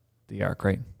the ark,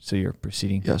 right? So you're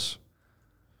proceeding. Yes.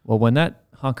 Well, when that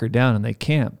hunkered down and they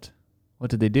camped,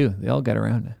 what did they do? They all got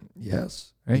around it.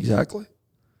 Yes. Right? Exactly.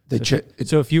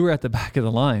 So if you were at the back of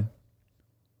the line,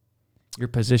 your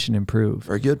position improved.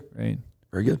 Very good. Right?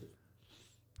 Very good.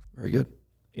 Very good.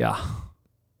 Yeah.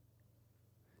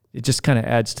 It just kind of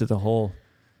adds to the whole,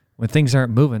 when things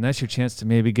aren't moving, that's your chance to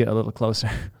maybe get a little closer.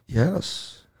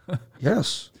 Yes.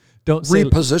 Yes. Don't say,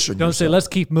 Reposition don't say, yourself. let's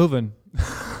keep moving.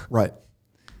 Right.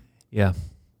 Yeah.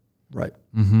 Right.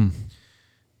 Mm-hmm.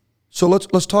 So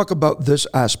let's talk about this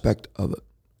aspect of it.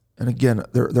 And again,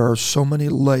 there are so many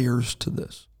layers to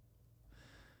this.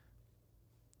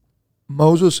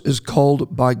 Moses is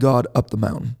called by God up the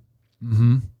mountain.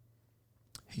 Mm-hmm.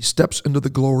 He steps into the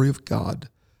glory of God.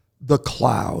 The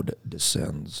cloud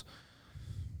descends.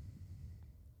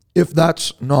 If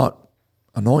that's not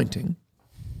anointing,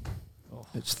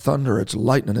 it's thunder, it's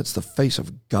lightning, it's the face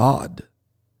of God.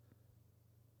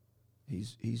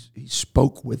 He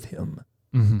spoke with him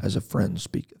as a friend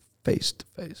speaketh, face to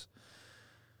face.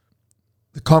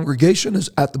 The congregation is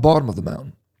at the bottom of the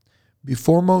mountain.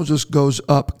 Before Moses goes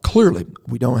up, clearly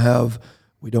we don't have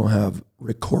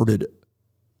recorded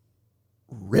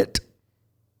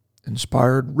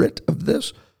inspired writ of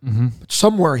this, but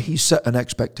somewhere he set an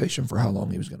expectation for how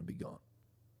long he was going to be gone.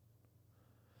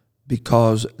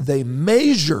 Because they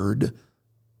measured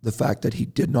the fact that he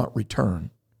did not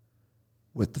return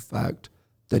with the fact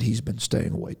that he's been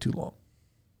staying away too long.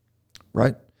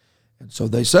 Right? And so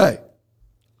they say.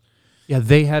 Yeah,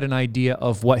 they had an idea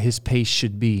of what his pace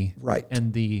should be. Right.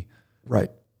 And the Right.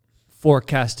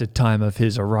 forecasted time of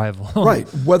his arrival. Right.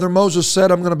 Whether Moses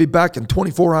said, I'm going to be back in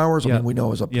 24 hours, I Yeah. mean, we know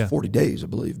it was up to Yeah. 40 days, I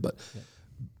believe, but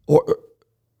or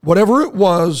whatever it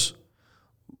was,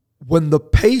 when the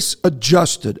pace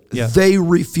adjusted, Yeah. they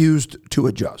refused to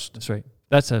adjust. That's right.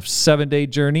 That's a 7-day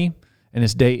journey, and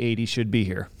it's day 80 should be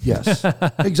here. Yes,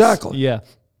 exactly. Yeah,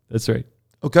 that's right.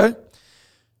 Okay?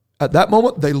 At that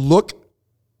moment, they look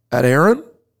at Aaron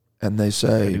and they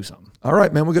say, Do something. all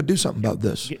right, man, we got to do something about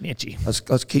this. Getting itchy.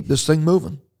 Let's keep this thing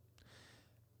moving.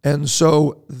 And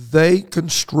so they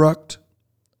construct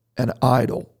an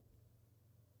idol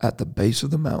at the base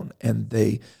of the mountain, and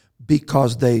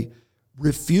because they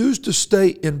refused to stay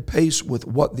in pace with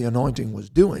what the anointing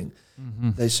was doing,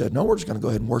 they said, no, we're just going to go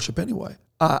ahead and worship anyway.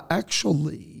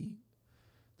 Actually,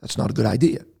 that's not a good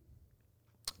idea.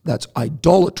 That's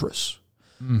idolatrous.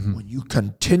 When you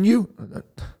continue,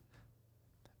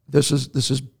 this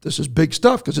is big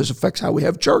stuff because this affects how we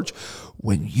have church.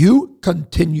 When you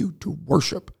continue to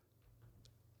worship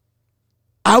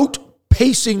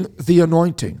outpacing the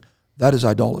anointing, that is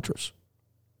idolatrous.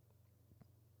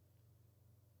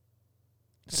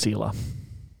 Selah.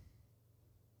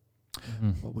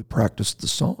 Well, we practiced the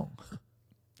song,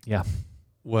 Yeah.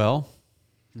 Well,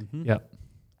 Yeah.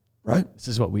 right? This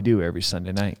is what we do every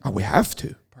Sunday night. Oh, we have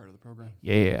to. part of the program.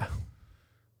 Yeah.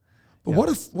 But Yeah.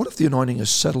 what if the anointing is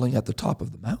settling at the top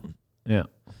of the mountain? Yeah.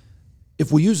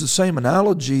 If we use the same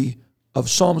analogy of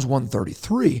Psalms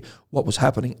 133, what was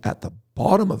happening at the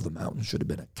bottom of the mountain should have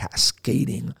been a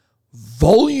cascading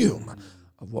volume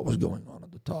of what was going on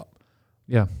at the top.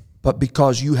 Yeah. But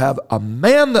because you have a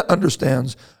man that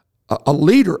understands, a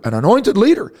leader, an anointed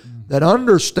leader that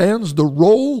understands the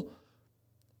role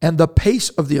and the pace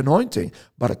of the anointing,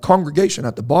 but a congregation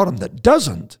at the bottom that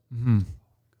doesn't,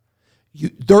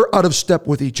 they're out of step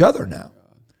with each other now.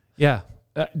 Yeah.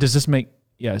 Does this make,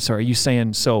 sorry, are you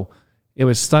saying, so it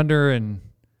was thunder and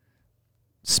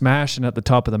smashing at the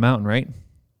top of the mountain, right?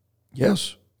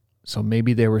 Yes, So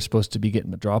maybe they were supposed to be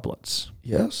getting the droplets,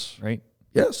 yes, right?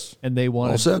 yes, And they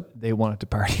Well said. wanted to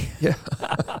party, yeah,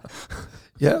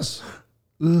 yes.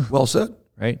 Well said.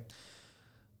 right?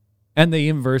 And the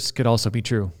inverse could also be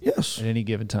true Yes. at any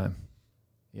given time.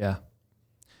 Yeah.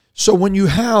 So when you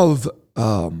have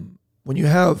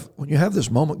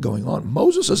this moment going on,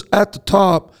 Moses is at the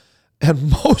top, and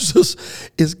Moses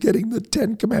is getting the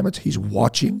 10 Commandments. He's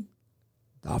watching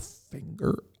the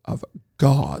finger of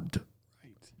God,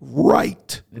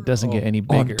 right It doesn't get any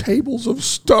on bigger. tables of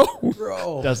stone,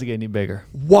 It doesn't get any bigger.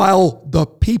 while the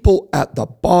people at the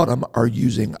bottom are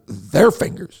using their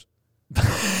fingers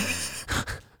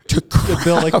to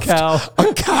Build a craft cow.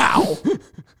 a cow.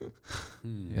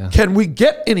 Yeah. Can we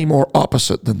get any more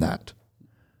opposite than that?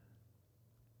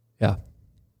 Yeah.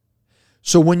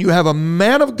 So when you have a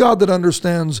man of God that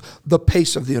understands the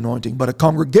pace of the anointing, but a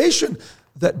congregation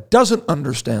that doesn't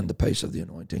understand the pace of the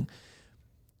anointing,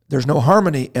 there's no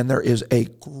harmony and there is a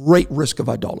great risk of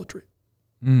idolatry.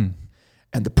 And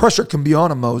the pressure can be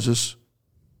on a Moses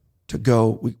to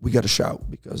go, we got to shout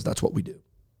because that's what we do.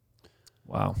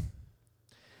 Wow.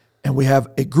 And we have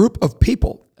a group of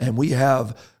people and we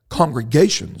have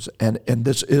congregations and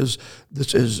this is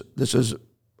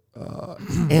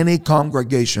any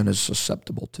congregation is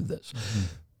susceptible to this.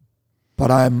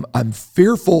 But I'm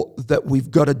fearful that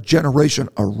we've got a generation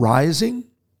arising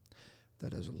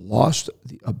that has lost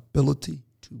the ability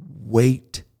to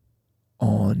wait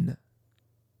on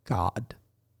God.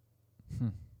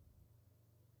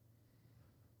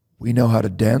 We know how to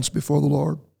dance before the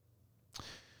Lord.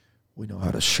 We know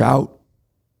how to shout.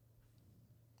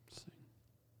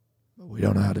 But we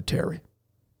don't know how to tarry.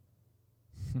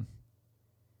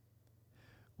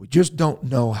 We just don't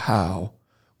know how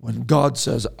when God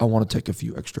says, I want to take a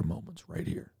few extra moments right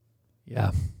here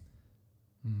Yeah.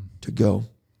 to go.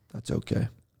 That's okay.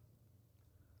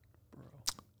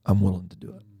 I'm willing to do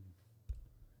it.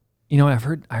 You know, I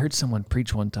heard someone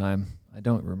preach one time. I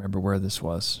don't remember where this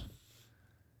was.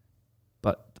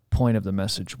 But the point of the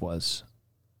message was,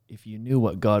 if you knew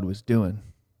what God was doing,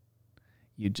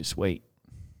 you'd just wait.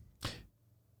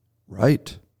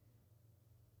 Right.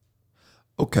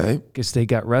 Okay. Because they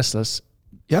got restless.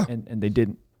 Yeah. And they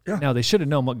didn't. Yeah. Now, they should have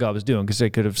known what God was doing because they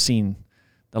could have seen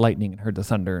the lightning and heard the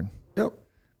thunder. Yep.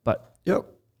 But, Yep.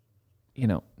 you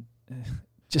know,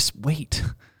 just wait.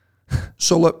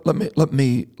 So let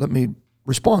me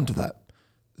respond to that.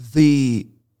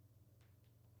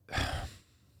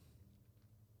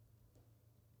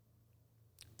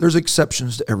 There's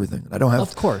exceptions to everything. I don't have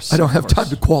Of course. I don't of have course. time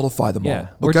to qualify them Yeah. all.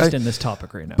 We're Okay? just in this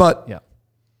topic right now. But- yeah.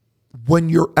 When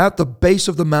you're at the base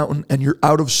of the mountain and you're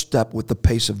out of step with the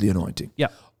pace of the anointing, Yeah.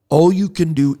 all you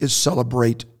can do is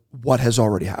celebrate what has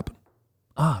already happened.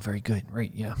 Ah, very good.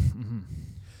 Right. Yeah.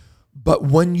 But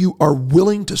when you are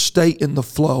willing to stay in the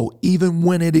flow, even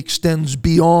when it extends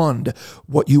beyond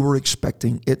what you were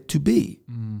expecting it to be,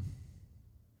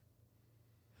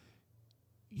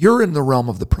 you're in the realm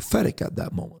of the prophetic at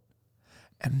that moment.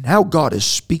 And now God is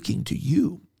speaking to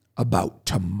you about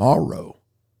tomorrow.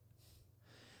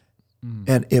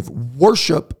 And if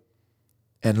worship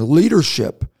and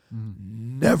leadership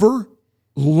never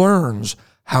learns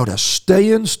how to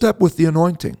stay in step with the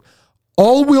anointing,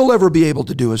 all we'll ever be able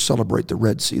to do is celebrate the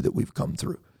Red Sea that we've come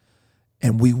through.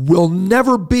 And we will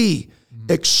never be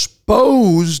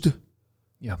exposed,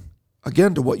 Yeah.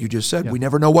 again, to what you just said. We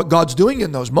never know what God's doing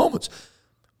in those moments.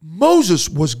 Moses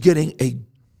was getting a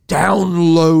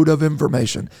download of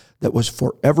information that was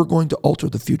forever going to alter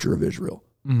the future of Israel.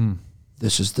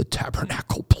 This is the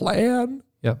tabernacle plan.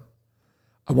 Yep.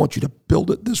 I want you to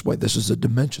build it this way. This is the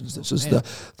dimensions. This is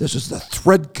the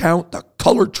thread count, the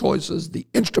color choices, the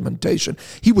instrumentation.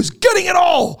 He was getting it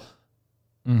all.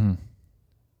 Mm-hmm.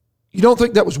 You don't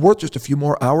think that was worth just a few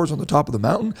more hours on the top of the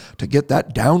mountain to get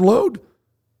that download?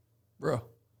 Bro.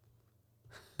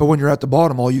 But when you're at the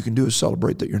bottom, all you can do is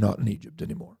celebrate that you're not in Egypt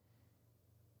anymore.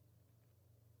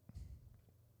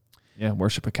 Yeah,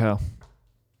 worship a cow.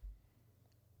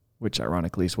 Which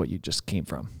ironically is what you just came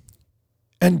from.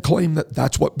 And claim that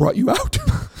that's what brought you out.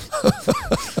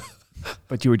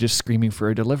 But you were just screaming for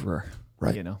a deliverer.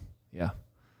 Right. You know? Yeah.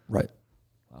 Right.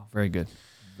 Wow, very good.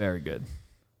 Very good.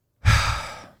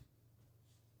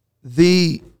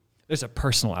 There's a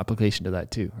personal application to that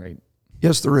too, right?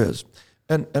 Yes, there is.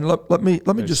 And let me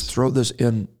just throw this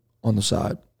in on the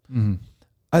side. Mm-hmm.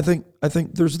 I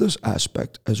think there's this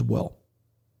aspect as well.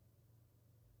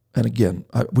 And again,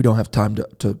 we don't have time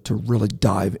to really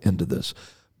dive into this.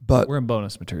 But we're in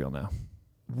bonus material now.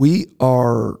 We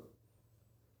are,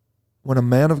 when a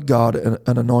man of God,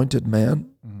 an anointed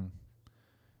man, mm-hmm.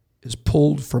 is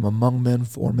pulled from among men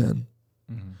for men,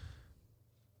 mm-hmm.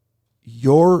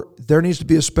 there needs to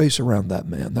be a space around that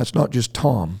man. That's not just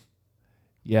Tom.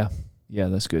 Yeah. Yeah,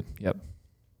 that's good. Yep.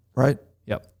 Right?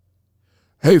 Yep.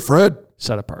 Hey, Fred.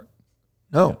 Set apart.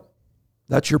 No. Yep.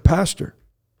 That's your pastor.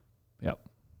 Yep.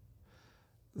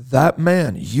 That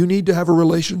man, you need to have a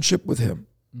relationship with him.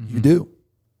 Mm-hmm. You do.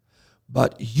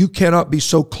 But you cannot be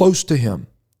so close to him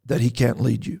that he can't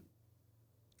lead you.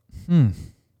 And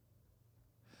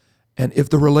if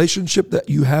the relationship that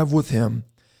you have with him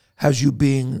has you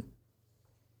being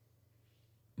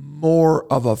more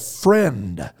of a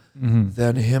friend mm-hmm.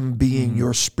 than him being mm-hmm.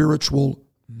 your spiritual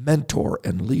mentor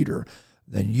and leader,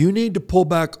 then you need to pull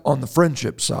back on the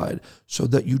friendship side so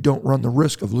that you don't run the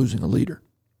risk of losing a leader.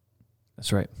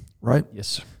 That's right. Right? Yes,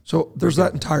 sir. So there's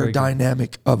that entire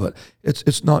dynamic of it.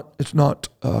 It's not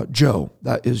Joe.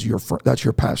 That is that's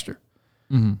your pastor.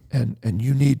 Mm-hmm. And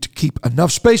you need to keep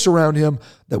enough space around him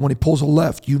that when he pulls a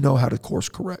left, you know how to course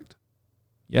correct.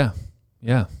 Yeah.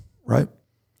 Yeah. Right?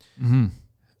 Mm-hmm.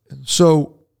 And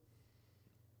so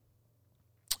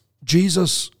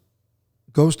Jesus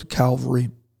goes to Calvary,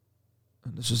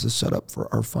 and this is the setup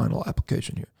for our final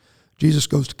application here. Jesus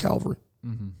goes to Calvary,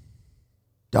 mm-hmm.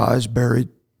 dies, buried,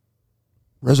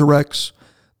 resurrects.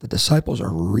 The disciples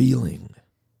are reeling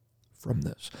from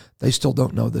this. They still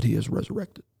don't know that he is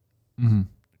resurrected. Mm-hmm.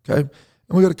 Okay?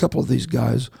 And we got a couple of these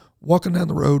guys walking down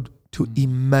the road to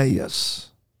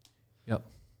Emmaus. Yep.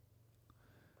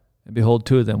 And behold,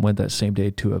 two of them went that same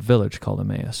day to a village called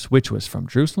Emmaus, which was from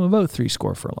Jerusalem about 60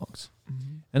 furlongs.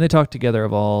 Mm-hmm. And they talked together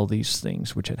of all these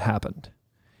things which had happened.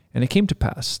 And it came to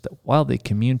pass that while they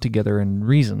communed together and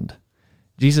reasoned,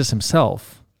 Jesus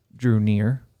himself drew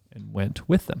near and went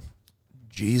with them.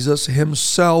 Jesus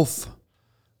himself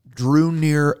drew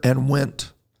near and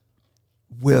went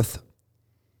with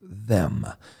them.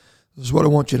 This is what I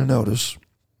want you to notice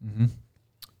mm-hmm.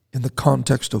 in the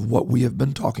context of what we have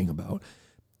been talking about,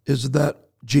 is that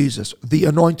Jesus, the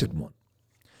anointed one,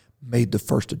 made the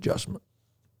first adjustment.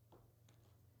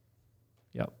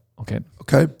 Yep. Okay.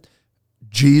 Okay?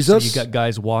 Jesus. So you got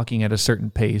guys walking at a certain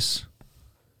pace.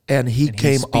 And he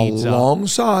came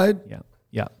alongside. Yeah.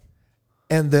 Yeah.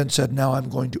 And then said, now I'm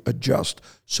going to adjust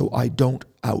so I don't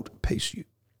outpace you.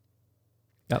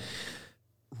 Yep.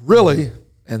 Really,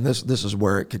 and this is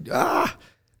where it could,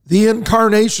 the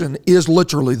incarnation is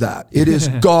literally that. It is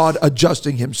God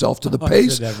adjusting himself to the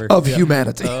pace of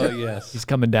humanity. Oh, yes. He's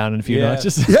coming down in a few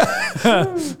notches.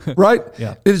 Yeah. Right?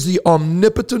 Yeah. It is the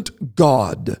omnipotent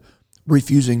God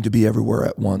refusing to be everywhere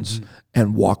at once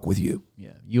and walk with you.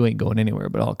 Yeah. You ain't going anywhere,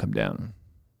 but I'll come down.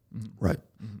 Right.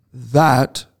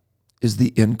 That is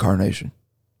the incarnation.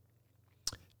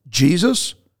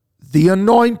 Jesus, the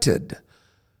anointed,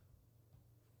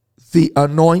 the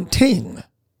anointing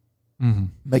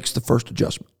makes the first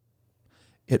adjustment.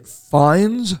 It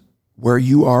finds where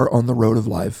you are on the road of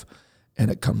life,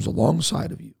 and it comes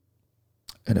alongside of you,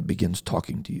 and it begins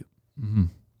talking to you. Mm-hmm.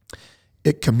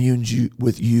 It communes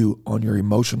with you on your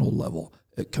emotional level.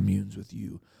 It communes with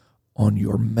you on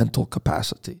your mental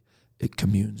capacity. It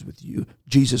communes with you.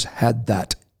 Jesus had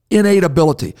that innate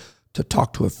ability to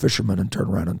talk to a fisherman and turn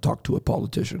around and talk to a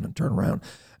politician and turn around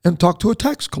and talk to a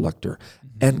tax collector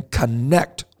and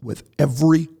connect with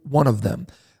every one of them.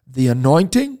 The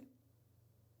anointing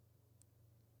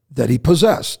that he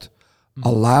possessed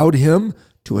allowed him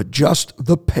to adjust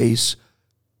the pace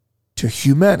to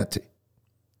humanity.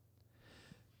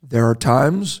 There are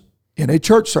times in a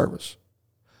church service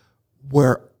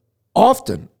where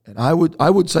often, and I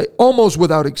would say almost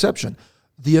without exception,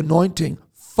 the anointing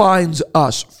finds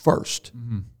us first.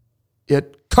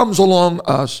 It comes along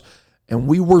us And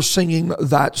we were singing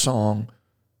that song,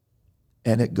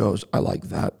 and it goes, I like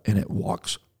that, and it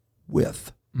walks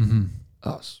with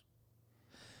us.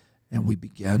 And we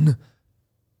begin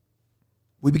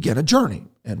a journey,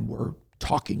 and we're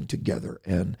talking together,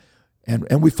 and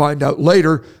we find out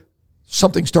later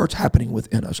something starts happening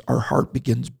within us. Our heart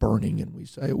begins burning, and we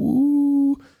say,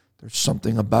 ooh, there's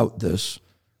something about this.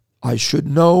 I should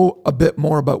know a bit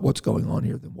more about what's going on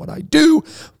here than what I do.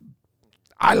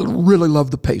 I really love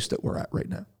the pace that we're at right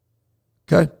now.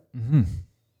 Okay?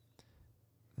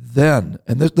 Then,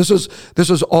 and this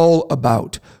is all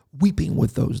about weeping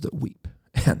with those that weep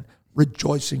and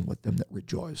rejoicing with them that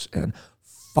rejoice and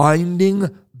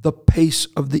finding the pace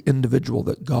of the individual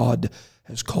that God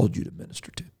has called you to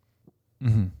minister to.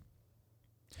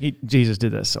 Jesus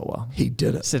did that so well. He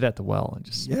did it. Sit at the well and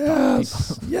just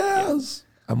Yes. Yes.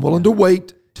 I'm willing to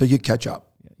wait till you catch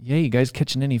up. Yeah, you guys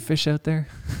catching any fish out there?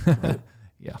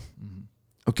 Yeah.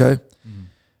 Okay?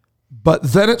 But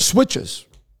then it switches.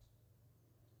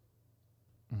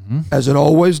 As it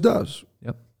always does.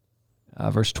 Yep.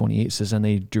 Verse 28 says, and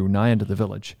they drew nigh unto the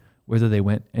village, whither they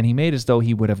went, and he made as though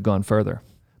he would have gone further.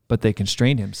 But they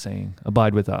constrained him, saying,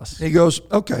 abide with us. He goes,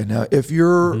 okay, now if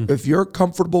you're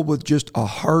comfortable with just a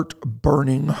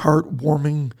heart-burning,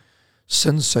 heart-warming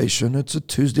sensation, it's a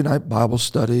Tuesday night Bible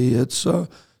study, it's a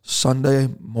Sunday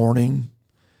morning.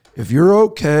 If you're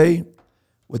okay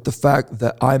with the fact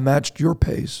that I matched your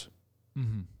pace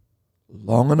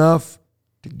long enough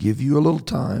to give you a little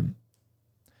time,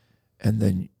 and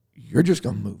then you're just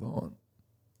going to move on.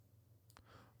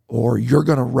 Or you're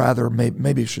going to rather,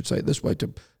 maybe I should say it this way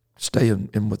to stay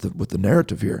in with the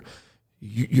narrative here.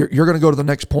 You're going to go to the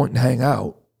next point and hang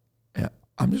out. And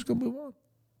I'm just going to move on.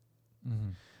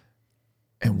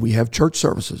 And we have church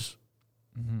services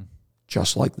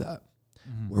just like that,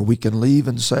 where we can leave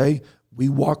and say, we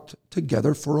walked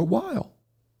together for a while.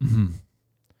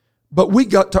 But we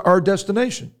got to our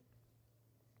destination.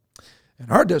 And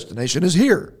our destination is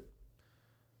here.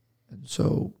 And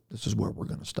so this is where we're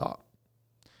going to stop.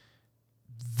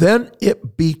 Then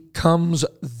it becomes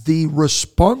the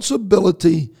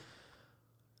responsibility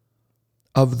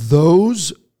of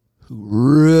those who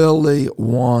really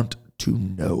want to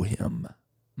know him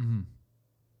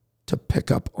to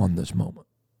pick up on this moment.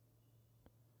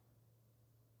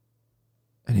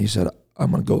 And he said,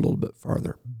 I'm going to go a little bit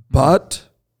farther. But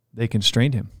they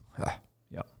constrained him.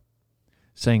 Yep.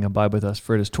 Saying, abide with us,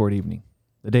 for it is toward evening.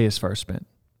 The day is far spent.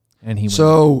 And he went.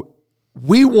 So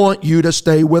we want you to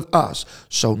stay with us.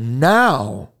 So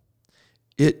now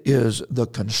it is the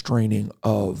constraining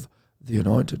of the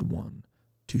Anointed One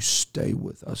to stay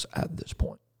with us at this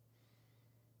point.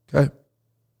 Okay?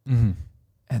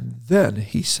 And then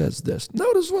he says this.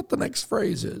 Notice what the next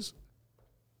phrase is.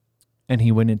 And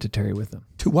he went in to tarry with them.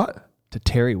 To what? To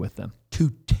tarry with them.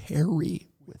 To tarry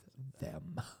with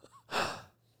them.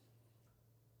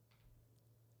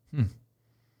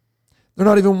 They're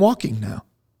not even walking now.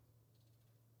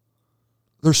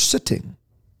 They're sitting.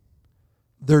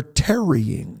 They're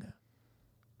tarrying.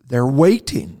 They're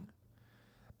waiting.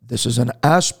 This is an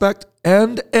aspect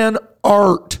and an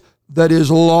art that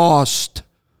is lost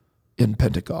in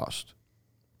Pentecost.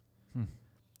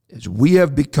 Is we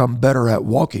have become better at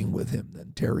walking with him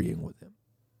than tarrying with him.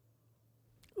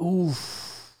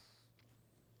 Oof.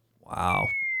 Wow.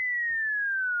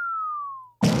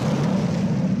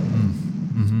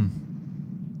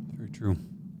 Very true.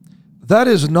 That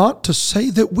is not to say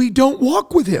that we don't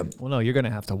walk with him. Well, no, you're going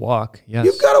to have to walk. Yes.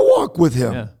 You've got to walk with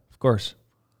him. Yeah, of course.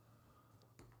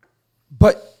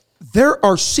 But there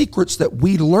are secrets that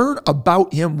we learn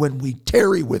about him when we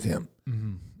tarry with him.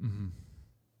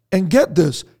 And get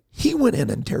this, he went in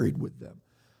and tarried with them.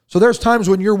 So there's times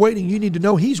when you're waiting, you need to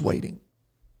know he's waiting.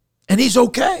 And he's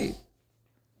okay.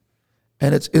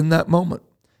 And it's in that moment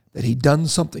that he done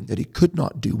something that he could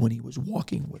not do when he was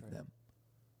walking with them.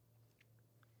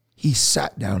 He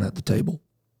sat down at the table.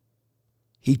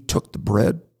 He took the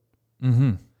bread.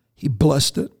 He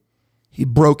blessed it. He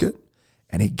broke it.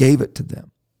 And he gave it to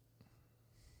them.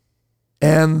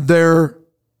 And their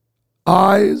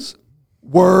eyes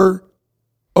were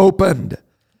opened.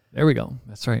 There we go.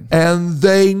 That's right. And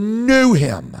they knew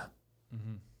him.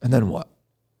 And then what?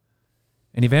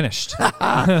 And he vanished.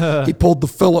 He pulled the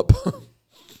Philip.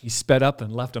 He sped up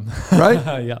and left him.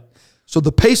 Right? Yeah. So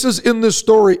the paces in this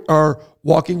story are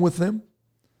walking with them,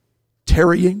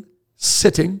 tarrying,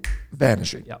 sitting,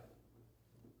 vanishing. Yep.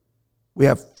 We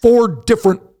have 4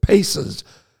 different paces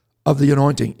of the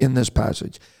anointing in this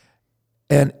passage.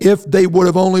 And if they would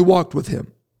have only walked with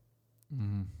him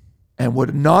and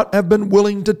would not have been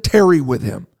willing to tarry with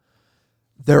him,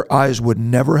 their eyes would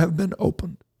never have been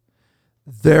opened.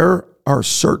 Their are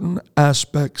certain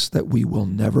aspects that we will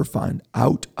never find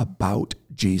out about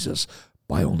Jesus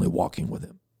by only walking with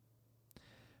him.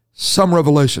 Some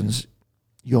revelations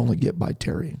you only get by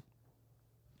tarrying.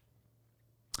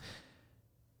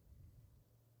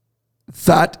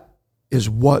 That is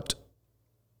what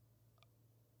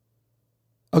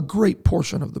a great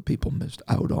portion of the people missed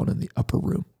out on in the upper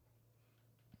room.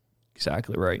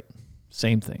 Exactly right.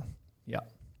 Same thing. Yeah.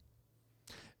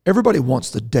 Everybody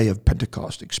wants the day of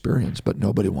Pentecost experience, but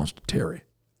nobody wants to tarry.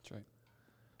 That's right.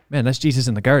 Man, that's Jesus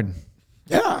in the garden.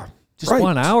 Yeah. Just right.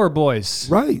 1 hour, boys.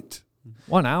 Right.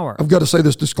 1 hour. I've got to say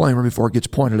this disclaimer before it gets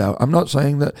pointed out. I'm not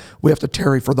saying that we have to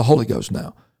tarry for the Holy Ghost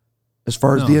now. As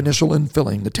far as the initial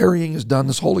infilling, the tarrying is done.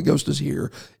 This Holy Ghost is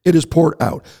here. It is poured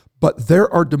out. But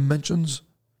there are dimensions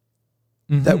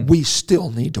that we still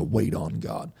need to wait on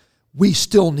God. We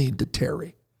still need to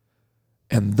tarry.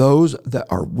 And those that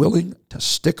are willing to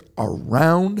stick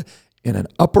around in an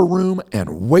upper room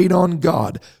and wait on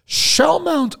God shall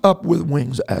mount up with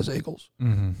wings as eagles.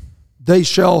 Mm-hmm. They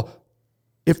shall,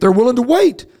 if they're willing to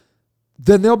wait,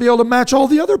 then they'll be able to match all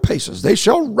the other paces. They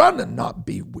shall run and not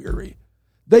be weary.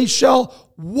 They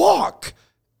shall walk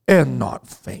and not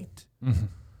faint. Mm-hmm.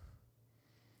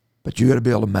 But you got to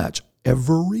be able to match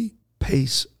every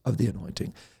pace of the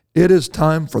anointing. It is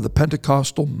time for the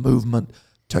Pentecostal movement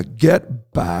to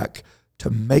get back to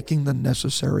making the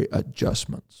necessary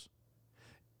adjustments.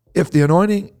 If the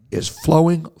anointing is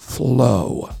flowing,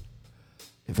 flow.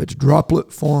 If it's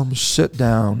droplet form, sit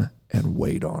down and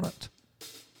wait on it.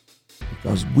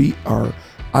 Because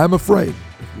I'm afraid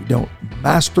if we don't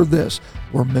master this,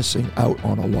 we're missing out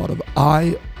on a lot of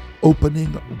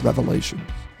eye-opening revelations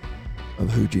of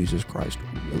who Jesus Christ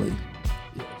really